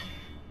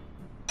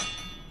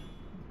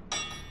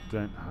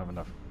 Don't have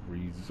enough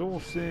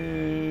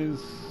resources.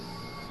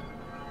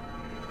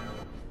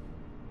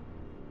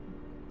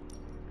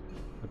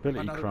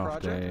 Ability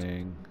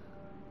crafting.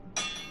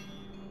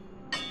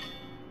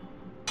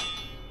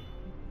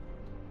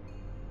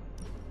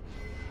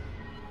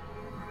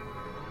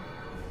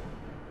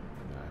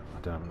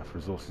 I don't have enough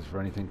resources for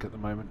anything at the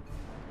moment.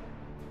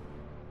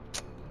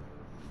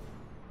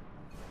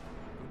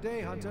 Good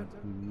day, Hunter.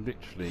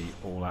 Literally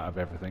all out of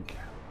everything.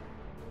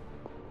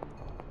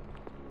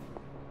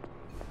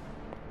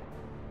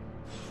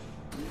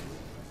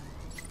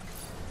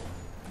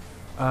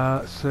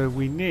 So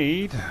we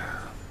need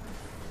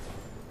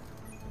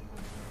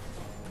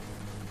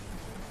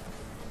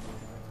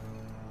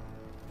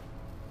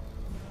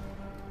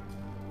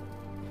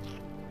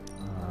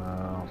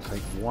I'll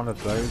take one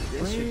of those,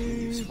 This should be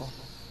please. useful.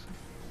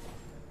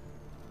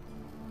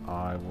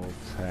 I will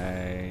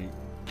take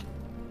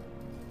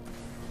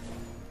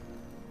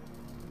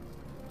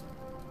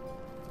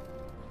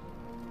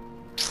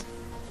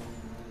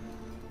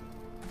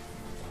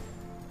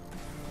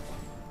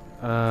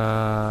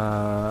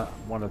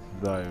one of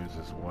those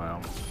as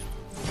well.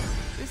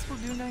 This will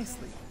do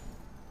nicely.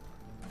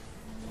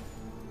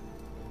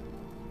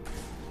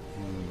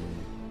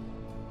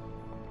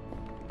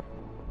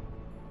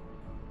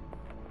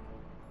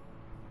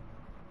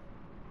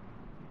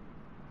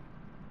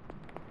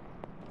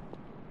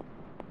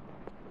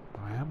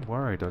 I am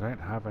worried I don't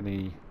have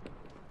any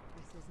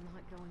This is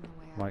not going the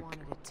way I like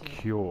wanted it to.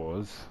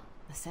 cures.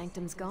 The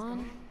sanctum's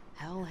gone.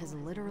 Hell has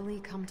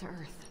literally come to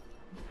Earth.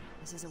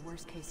 This is a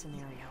worst-case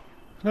scenario.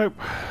 Nope,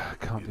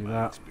 can't do In my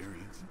that.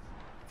 experience,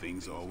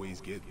 things always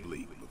get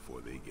bleak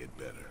before they get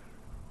better.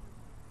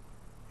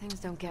 Things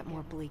don't get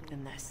more bleak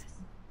than this.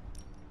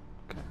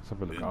 Okay, let's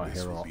have a look at Then our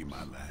this will hero. be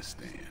my last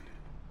stand.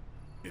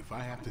 If I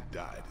have to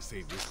die to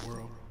save this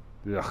world,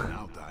 Yeah. then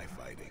I'll die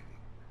fighting.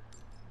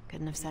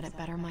 Couldn't have said it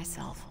better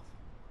myself.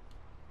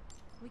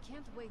 We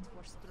can't wait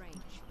for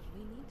Strange.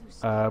 We need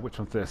to Which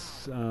one's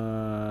this?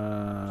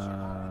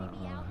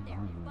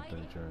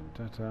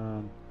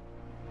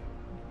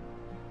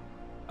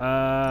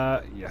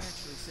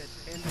 Yes.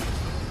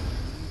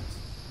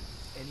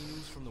 Any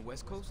news from the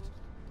West Coast?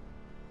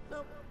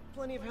 Nope.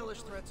 Plenty of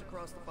hellish threats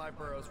across the 5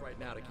 boroughs right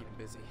now to keep him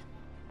busy.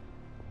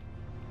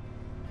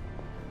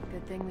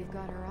 Good thing we've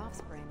got her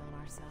offspring on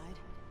our side.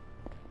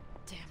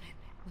 Damn it.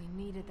 We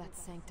needed that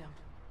sanctum.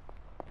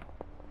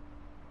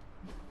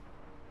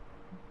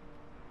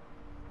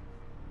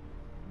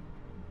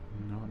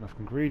 Not enough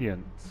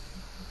ingredients.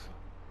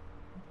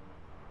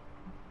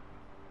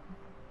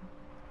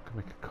 Can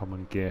make a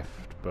common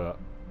gift, but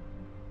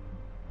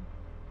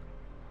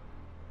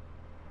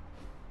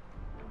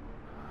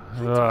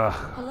Hello.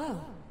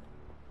 Hello.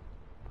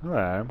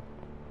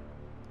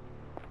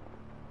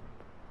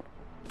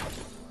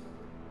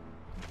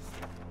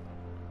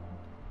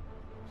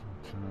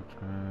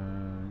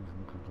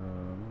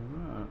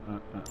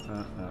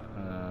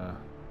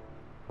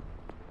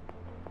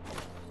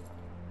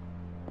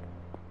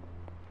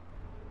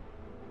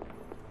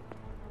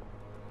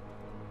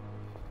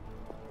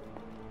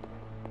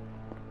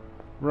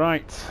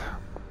 Right.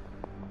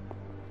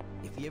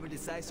 If he ever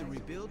decides to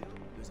rebuild,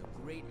 there's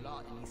a great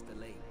lot in East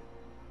LA.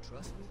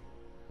 Trust me.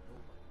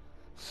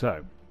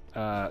 So,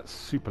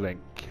 Superlink.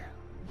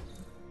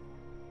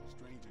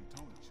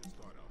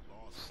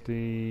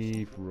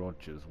 Steve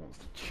Rogers wants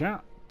to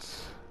chat.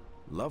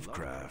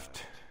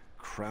 Lovecraft,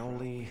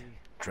 Crowley,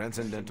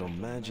 transcendental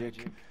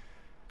magic,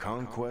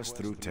 conquest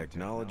through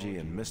technology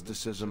and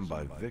mysticism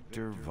by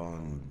Victor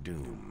Von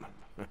Doom.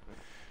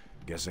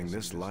 Guessing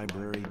this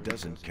library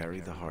doesn't carry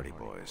the Hardy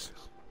Boys.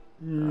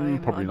 I'm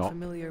probably not.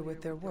 unfamiliar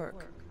with their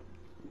work.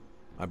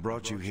 I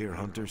brought you here,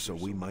 Hunter, so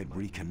we might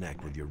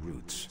reconnect with your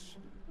roots.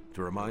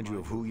 To remind you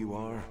of who you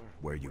are,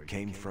 where you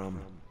came from,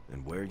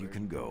 and where you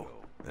can go.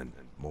 And,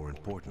 more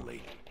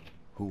importantly,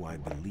 who I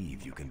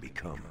believe you can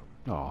become.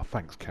 Oh,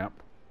 thanks, Cap.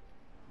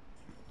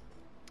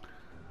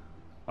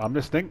 I'm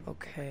listening.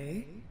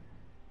 Okay.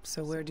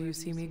 So where do you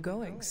see me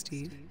going,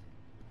 Steve?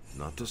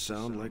 Not to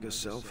sound like a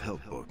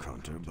self-help book,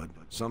 Hunter, but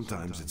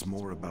sometimes it's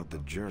more about the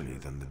journey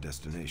than the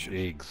destination.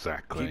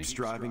 Exactly. Keep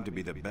striving to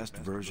be the best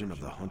version of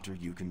the Hunter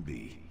you can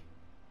be.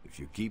 If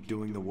you keep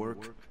doing the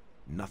work,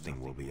 nothing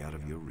will be out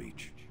of your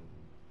reach.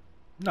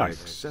 Nice.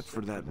 Except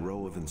for that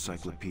row of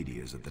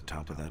encyclopedias at the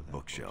top of that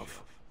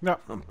bookshelf. No.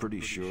 I'm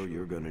pretty sure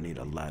you're going to need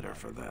a ladder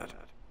for that.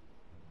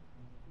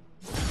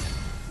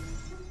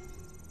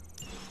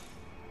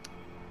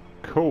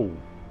 Cool.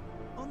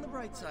 On the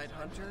bright side,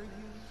 Hunter, you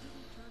didn't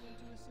turn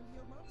into a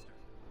symbiote monster.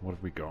 What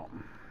have we got?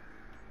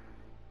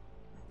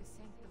 The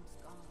sanctum's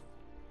gone.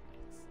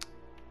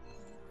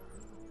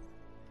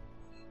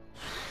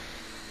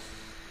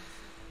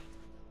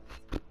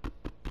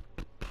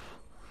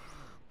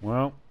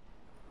 Well,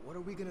 What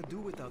are we gonna do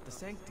without the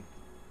sanctum?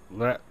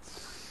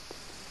 let's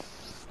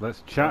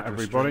chat, Dr.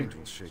 everybody. Strange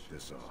will shake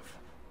this off.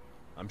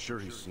 I'm sure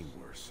he's seen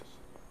worse.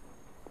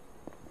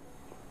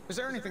 Is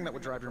there anything that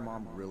would drive your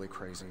mom really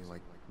crazy?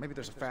 Like, maybe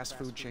there's a fast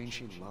food chain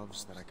she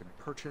loves that I could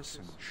purchase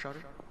and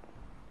shutter?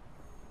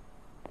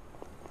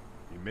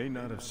 He may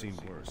not have seen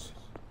worse,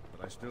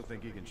 but I still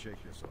think he can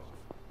shake this off.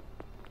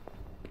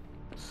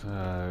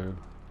 So,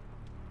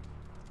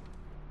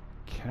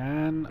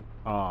 can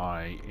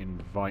I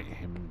invite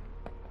him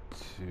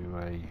to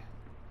a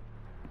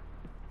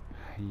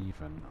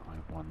haven, I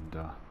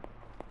wonder?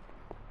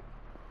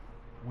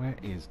 Where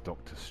is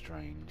Doctor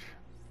Strange?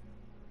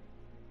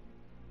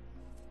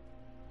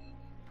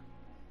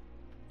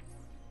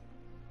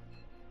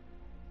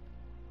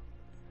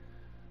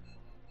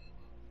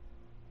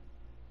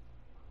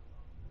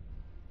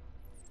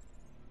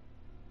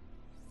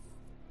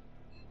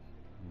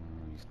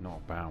 He's not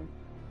about.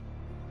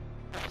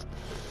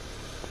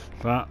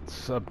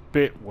 That's a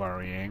bit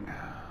worrying.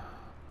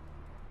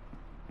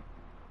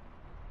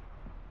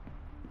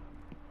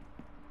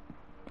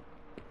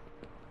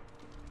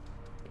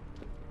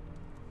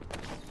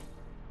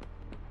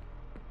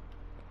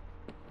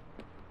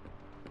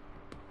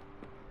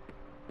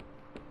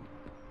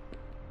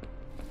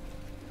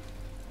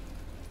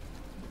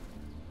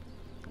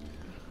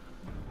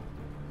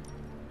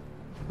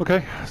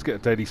 Okay, let's get a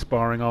daily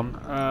sparring on.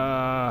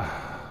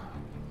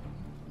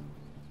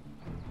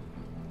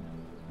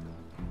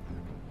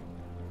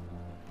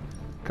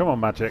 Come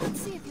on, Magic.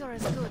 Let's see if you're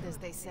as good as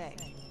they say.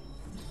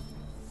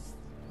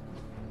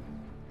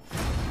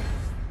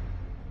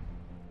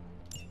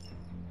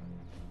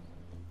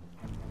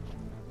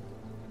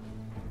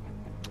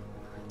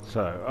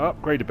 So,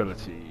 upgrade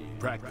ability.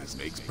 Practice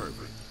makes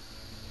perfect.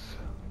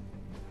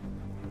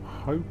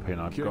 Hoping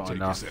I've got Caretaker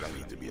enough. said I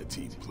need to be a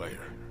team player.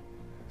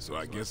 So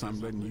I guess I'm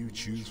letting you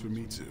choose for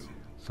me too.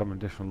 Some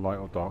additional light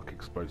or dark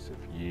explosive.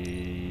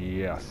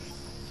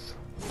 Yes.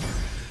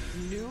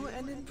 New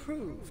and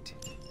improved.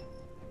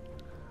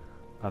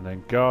 And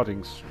then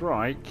guarding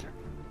strike.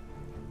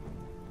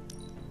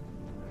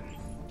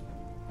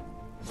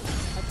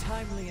 A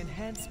timely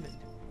enhancement.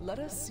 Let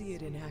us see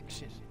it in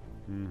action.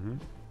 Mm-hmm.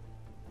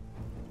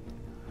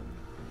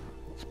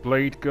 What's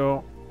Blade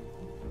got?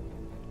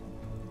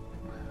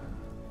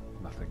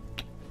 Nothing.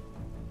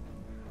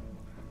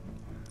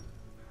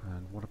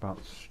 And what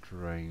about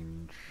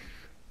Strange?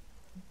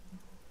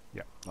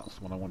 Yep, that's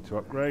the one I want to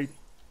upgrade.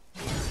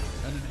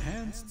 An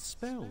enhanced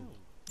spell.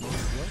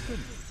 Most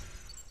welcome.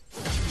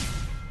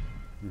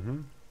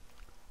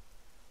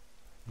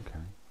 Okay.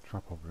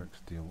 Trap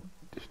objects deal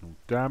additional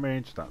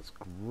damage. That's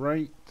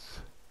great.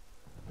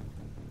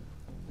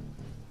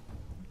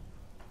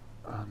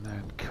 And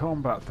then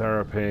combat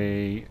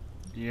therapy.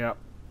 Yep.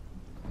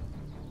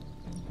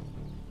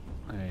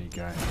 There you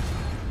go.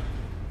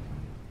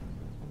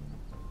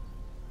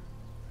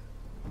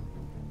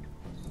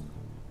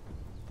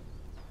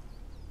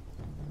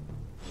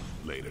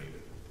 Later.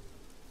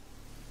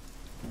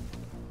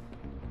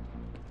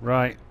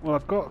 Right. Well,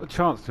 I've got the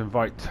chance to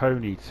invite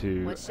Tony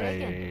to What's a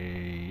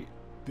shaking?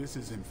 This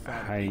is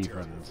emphatically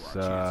terrible haven,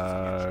 for our chances against your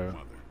so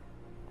mother.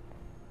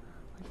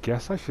 I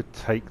guess I should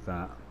take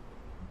that.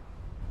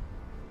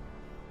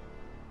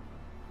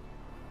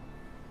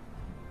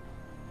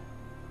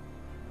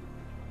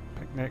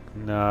 Picnic?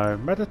 No.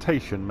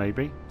 Meditation,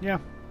 maybe. Yeah.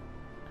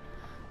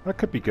 That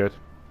could be good.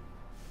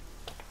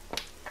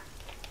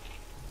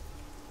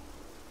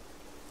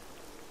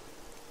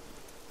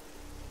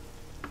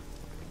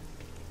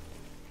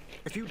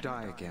 If you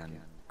die again,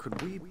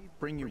 could we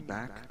bring you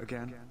back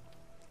again?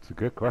 It's a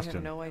good I question.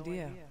 have no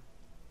idea.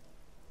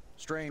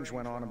 Strange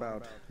went on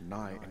about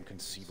nigh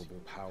inconceivable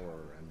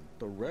power, and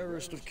the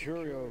rarest of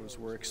curios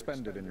were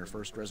expended in your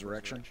first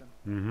resurrection.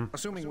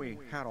 Assuming we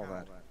had all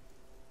that,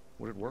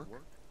 would it work?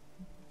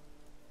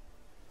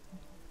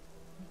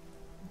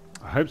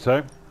 I hope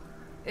so.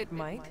 It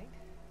might.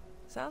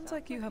 Sounds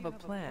like you have a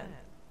plan.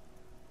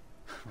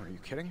 Are you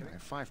kidding? I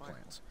have 5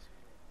 plans.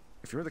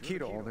 If you're the key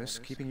to all this,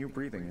 keeping you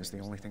breathing is the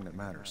only thing that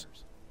matters.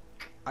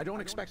 I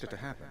don't expect it to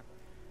happen,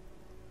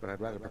 but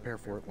I'd rather prepare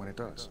for it when it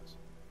does.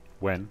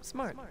 When?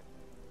 Smart.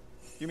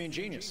 You mean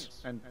genius?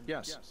 And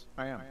yes,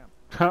 I am.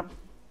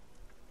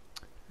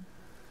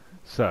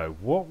 So,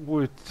 what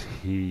would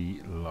he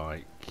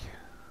like?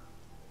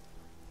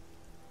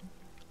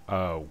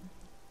 Oh.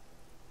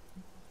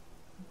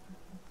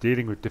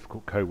 Dealing with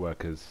difficult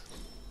co-workers.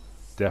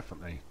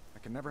 Definitely. I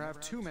can never have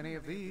too many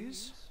of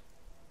these.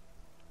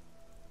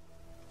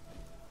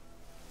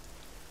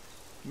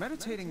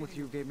 Meditating with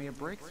you gave me a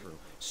breakthrough.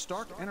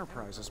 Stark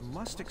Enterprises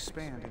must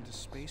expand into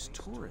space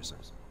tourism.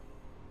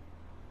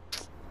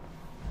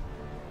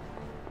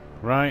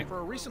 Right. For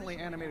a recently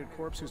animated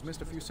corpse who's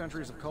missed a few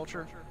centuries of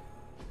culture.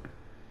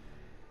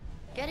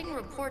 Getting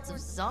reports of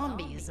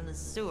zombies in the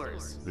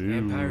sewers.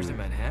 Vampires in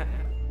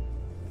Manhattan?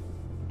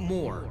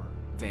 More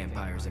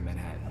vampires in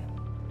Manhattan.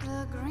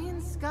 The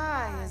green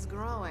sky is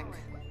growing.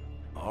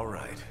 All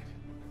right.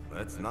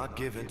 Let's not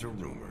give in to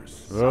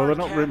rumors. Well, they're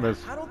not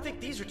rumors. I don't think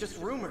these are just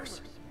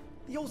rumors.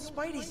 The old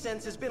Spidey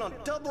sense has been on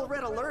double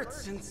red alert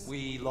since...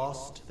 We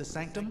lost the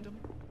sanctum?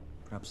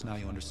 Perhaps now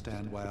you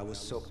understand why I was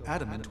so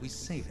adamant we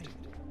save it.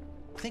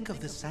 Think of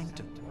the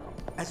sanctum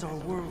as our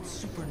world's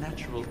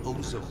supernatural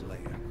ozone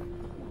layer.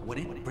 When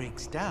it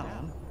breaks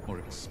down, or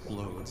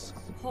explodes...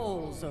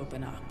 Holes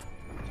open up.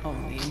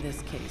 Only in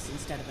this case,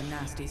 instead of a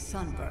nasty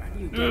sunburn,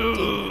 you get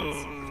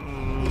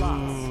demons.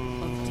 Lots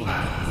of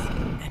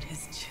demons. And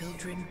his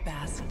children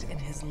basked in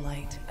his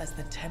light as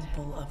the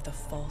temple of the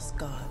false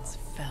gods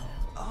fell.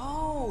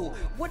 Oh,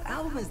 what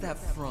album is that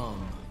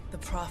from? The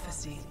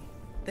prophecy.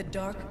 The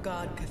dark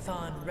god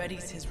Cathan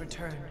readies his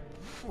return.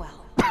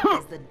 Well,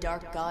 does the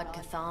dark god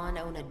Cathan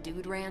own a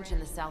dude ranch in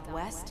the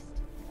southwest?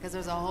 Because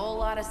there's a whole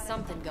lot of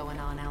something going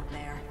on out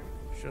there.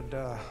 Should,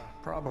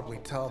 probably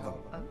tell them.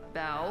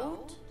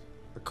 About?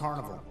 The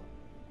carnival.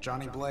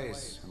 Johnny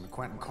Blaze and the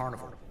Quentin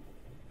Carnival.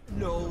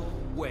 No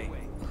way.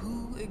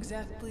 Who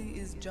exactly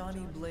is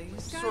Johnny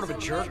Blaze? Sort of a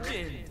jerk.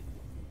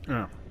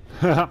 Oh.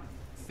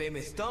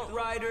 Famous stunt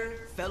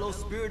rider, fellow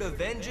spirit of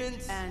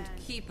vengeance, and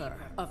keeper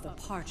of the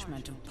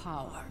parchment of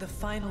power. The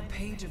final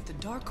page of the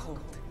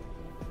Darkhold.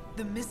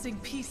 The missing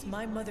piece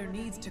my mother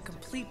needs to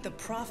complete the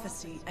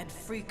prophecy and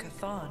free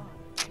Cathan.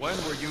 When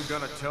were you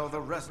gonna tell the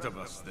rest of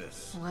us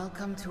this?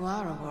 Welcome to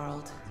our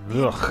world.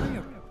 The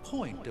entire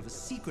point of a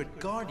secret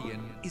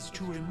guardian is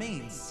to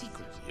remain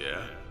secret.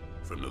 Yeah?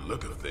 From the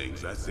look of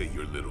things, I'd say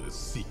your little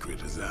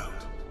secret is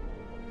out.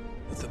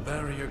 With the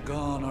barrier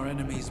gone, our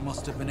enemies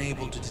must have been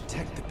able to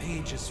detect the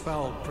page's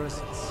foul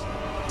presence.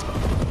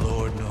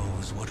 Lord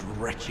knows what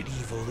wretched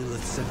evil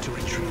Lilith sent to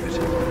retrieve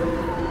it.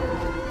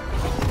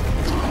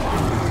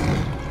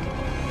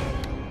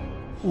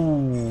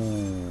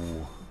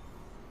 Ooh.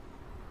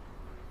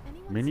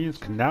 Minions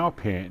can now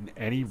appear in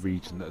any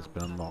region that has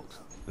been unlocked.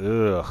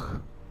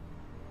 Ugh.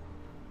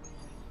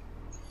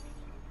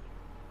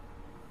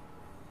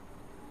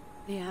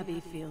 The Abbey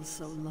feels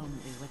so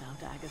lonely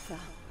without Agatha.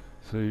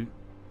 So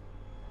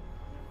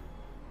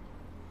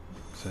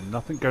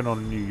nothing going on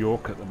in New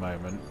York at the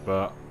moment,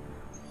 but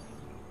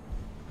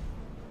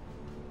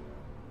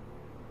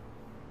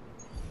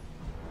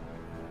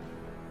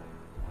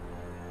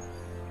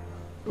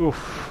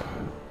oof.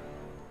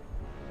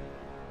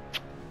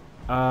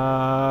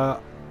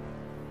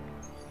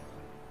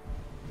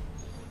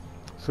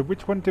 So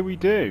which one do we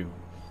do?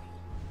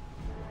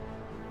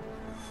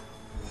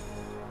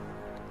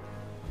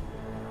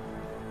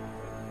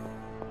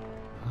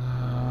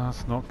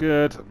 That's not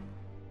good.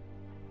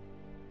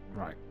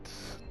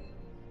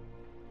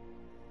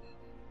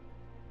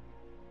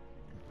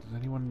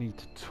 anyone need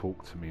to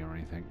talk to me or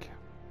anything?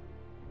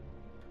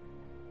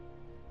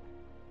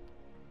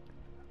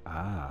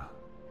 Ah.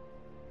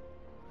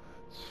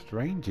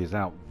 Strange is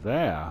out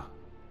there.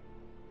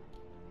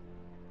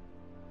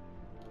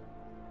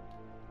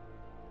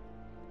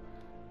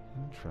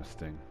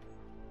 Interesting.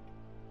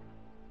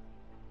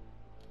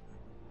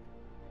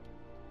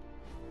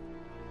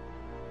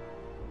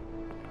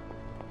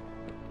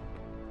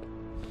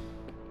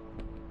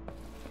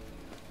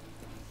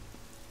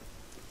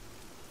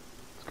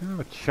 Let's go have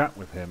a chat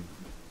with him.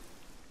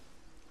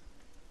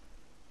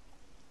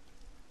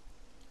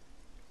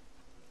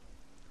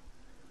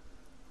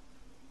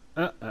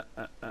 Right,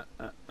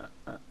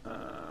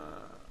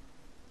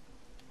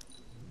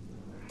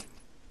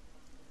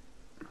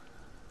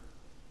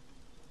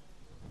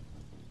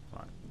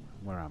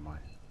 where am I?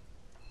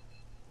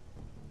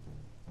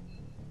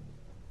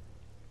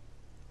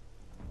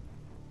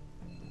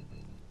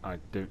 I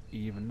don't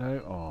even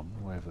know. Oh,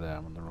 I'm way over there.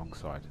 I'm on the wrong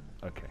side.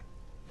 Okay.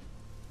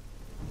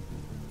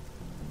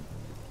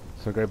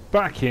 So go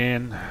back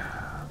in.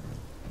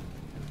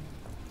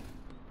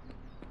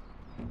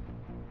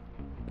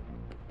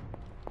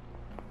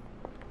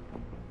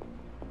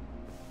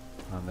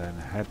 And then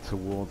head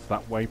towards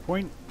that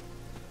waypoint.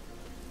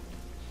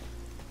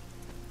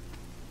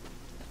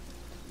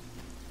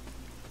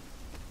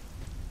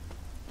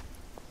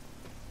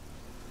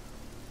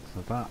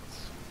 So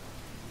that's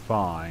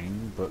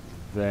fine, but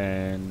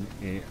then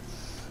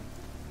it's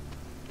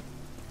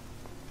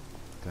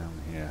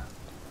down here.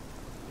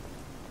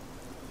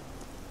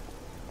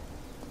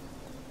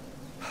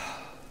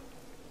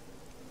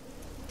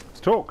 Let's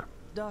talk.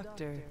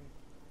 Doctor.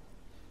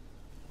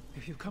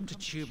 If you've come to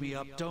cheer me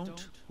up,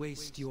 don't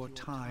waste your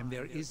time.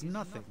 There is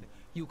nothing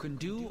you can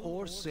do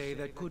or say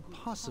that could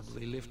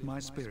possibly lift my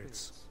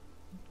spirits.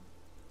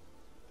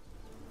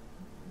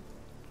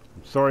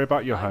 I'm sorry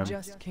about your home. I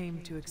just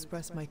came to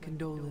express my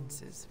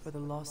condolences for the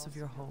loss of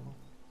your home.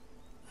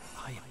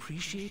 I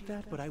appreciate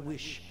that, but I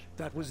wish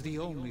that was the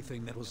only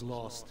thing that was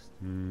lost.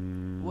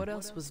 What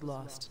else was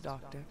lost,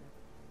 Doctor?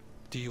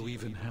 Do you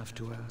even have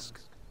to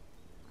ask?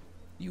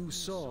 You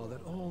saw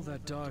that all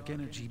that dark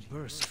energy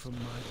burst from my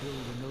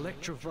building,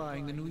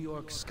 electrifying the New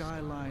York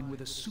skyline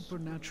with a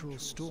supernatural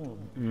storm.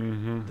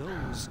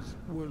 Those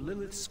were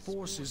Lilith's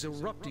forces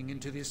erupting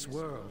into this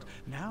world.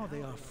 Now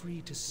they are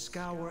free to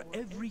scour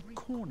every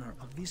corner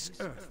of this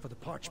earth for the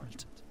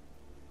parchment.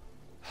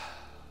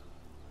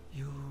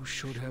 You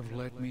should have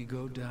let me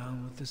go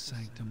down with the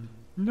sanctum.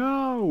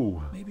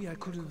 No! Maybe I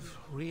could have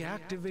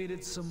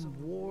reactivated some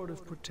ward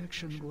of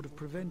protection that would have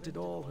prevented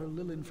all her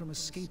Lilin from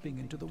escaping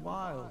into the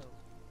wild.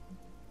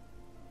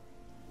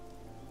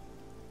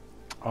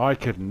 I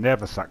could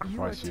never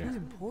sacrifice you. You are too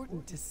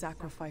important to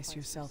sacrifice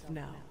yourself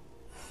now.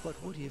 But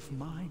what if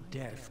my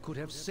death could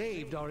have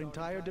saved our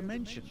entire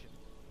dimension?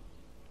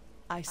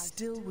 I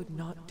still would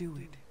not do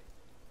it.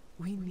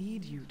 We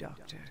need you,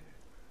 Doctor.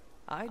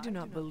 I do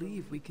not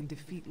believe we can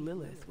defeat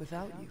Lilith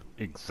without you.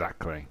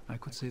 Exactly. I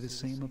could say the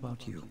same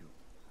about you.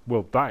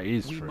 Well, that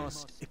is we true. We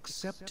must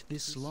accept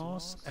this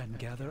loss and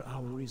gather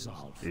our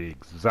resolve.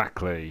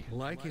 Exactly.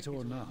 Like it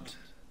or not,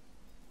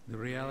 the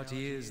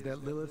reality is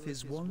that Lilith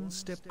is one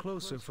step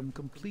closer from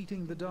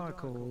completing the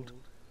Darkhold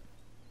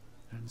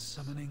and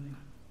summoning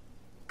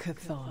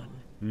Chthon.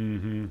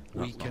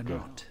 We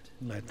cannot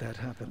let that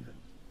happen.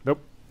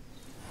 Nope.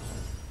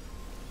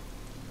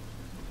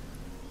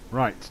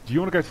 Right, do you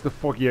want to go to the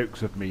Foggy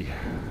Oaks with me?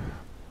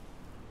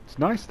 It's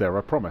nice there,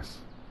 I promise.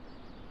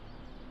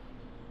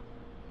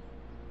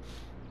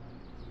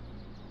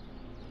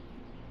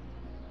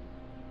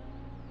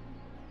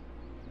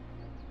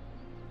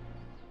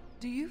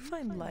 Do you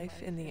find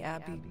life in the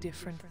Abbey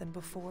different than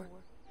before?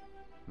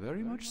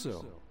 Very much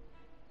so.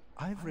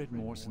 I've read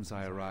more since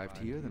I arrived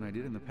here than I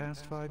did in the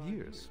past 5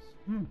 years.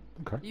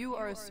 Okay. You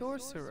are a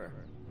sorcerer.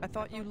 I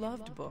thought you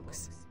loved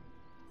books.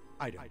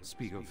 I don't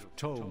speak of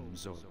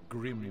tomes or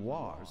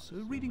grimoires,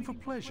 reading for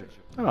pleasure.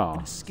 Oh. An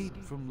escape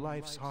from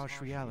life's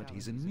harsh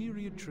realities and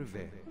myriad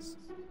travails.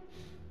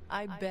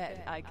 I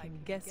bet I can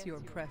guess your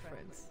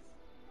preference.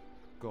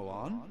 Go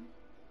on.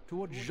 To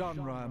what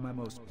genre am I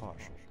most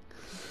partial?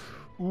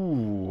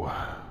 Ooh.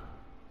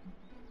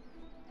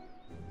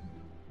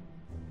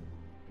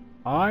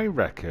 I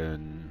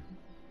reckon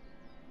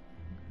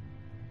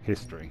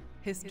history.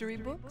 History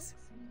books?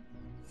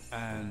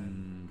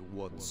 And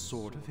what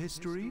sort of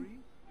history?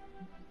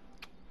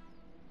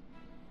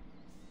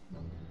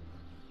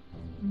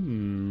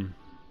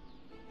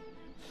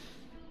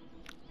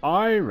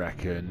 I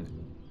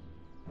reckon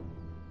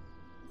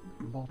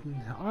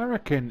modern. I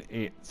reckon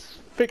it's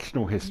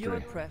fictional history.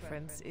 Your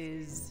preference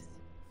is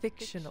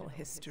fictional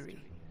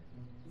history.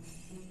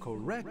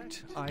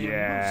 Correct. I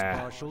am most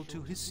partial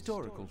to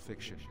historical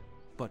fiction.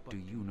 But do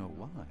you know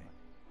why?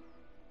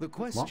 The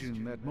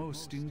question that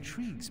most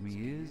intrigues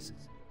me is,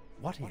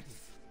 what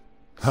if?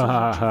 So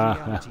much of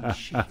reality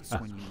shifts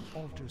when you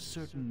alter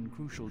certain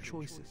crucial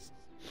choices.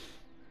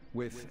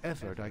 With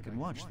effort, I can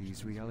watch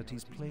these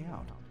realities play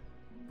out.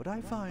 But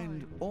I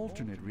find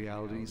alternate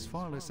realities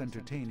far less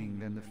entertaining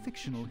than the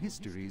fictional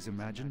histories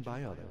imagined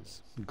by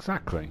others.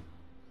 Exactly.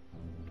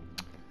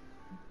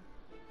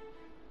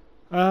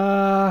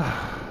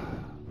 Let's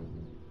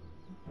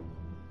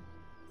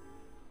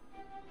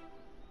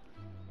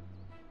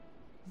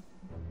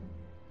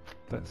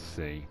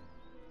see.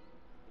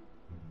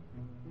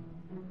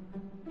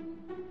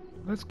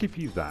 Let's give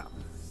you that.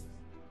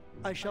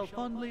 I shall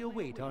fondly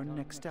await our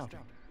next outing.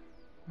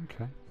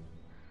 Okay.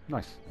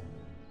 Nice.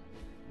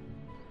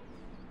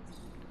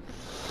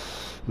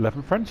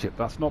 11 friendship,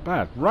 that's not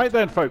bad. Right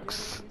then,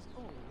 folks.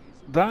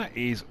 That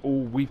is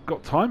all we've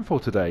got time for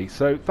today.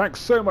 So thanks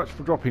so much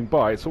for dropping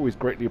by. It's always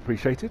greatly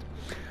appreciated.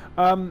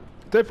 Don't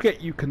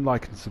forget you can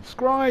like and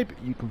subscribe.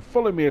 You can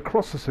follow me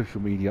across the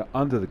social media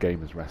under the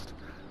Gamer's Rest.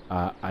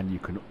 And you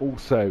can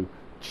also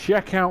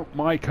check out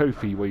my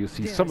Ko-fi, where you'll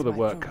see some of the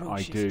work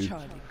I do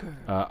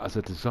as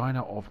a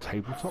designer of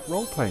tabletop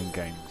role-playing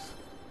games.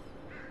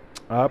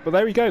 But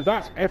there we go.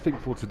 That's everything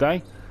for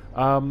today.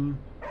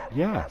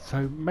 Yeah,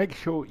 so make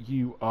sure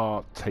you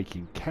are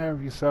taking care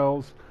of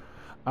yourselves.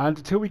 And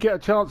until we get a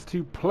chance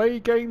to play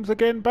games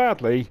again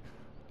badly,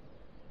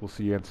 we'll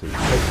see you again soon.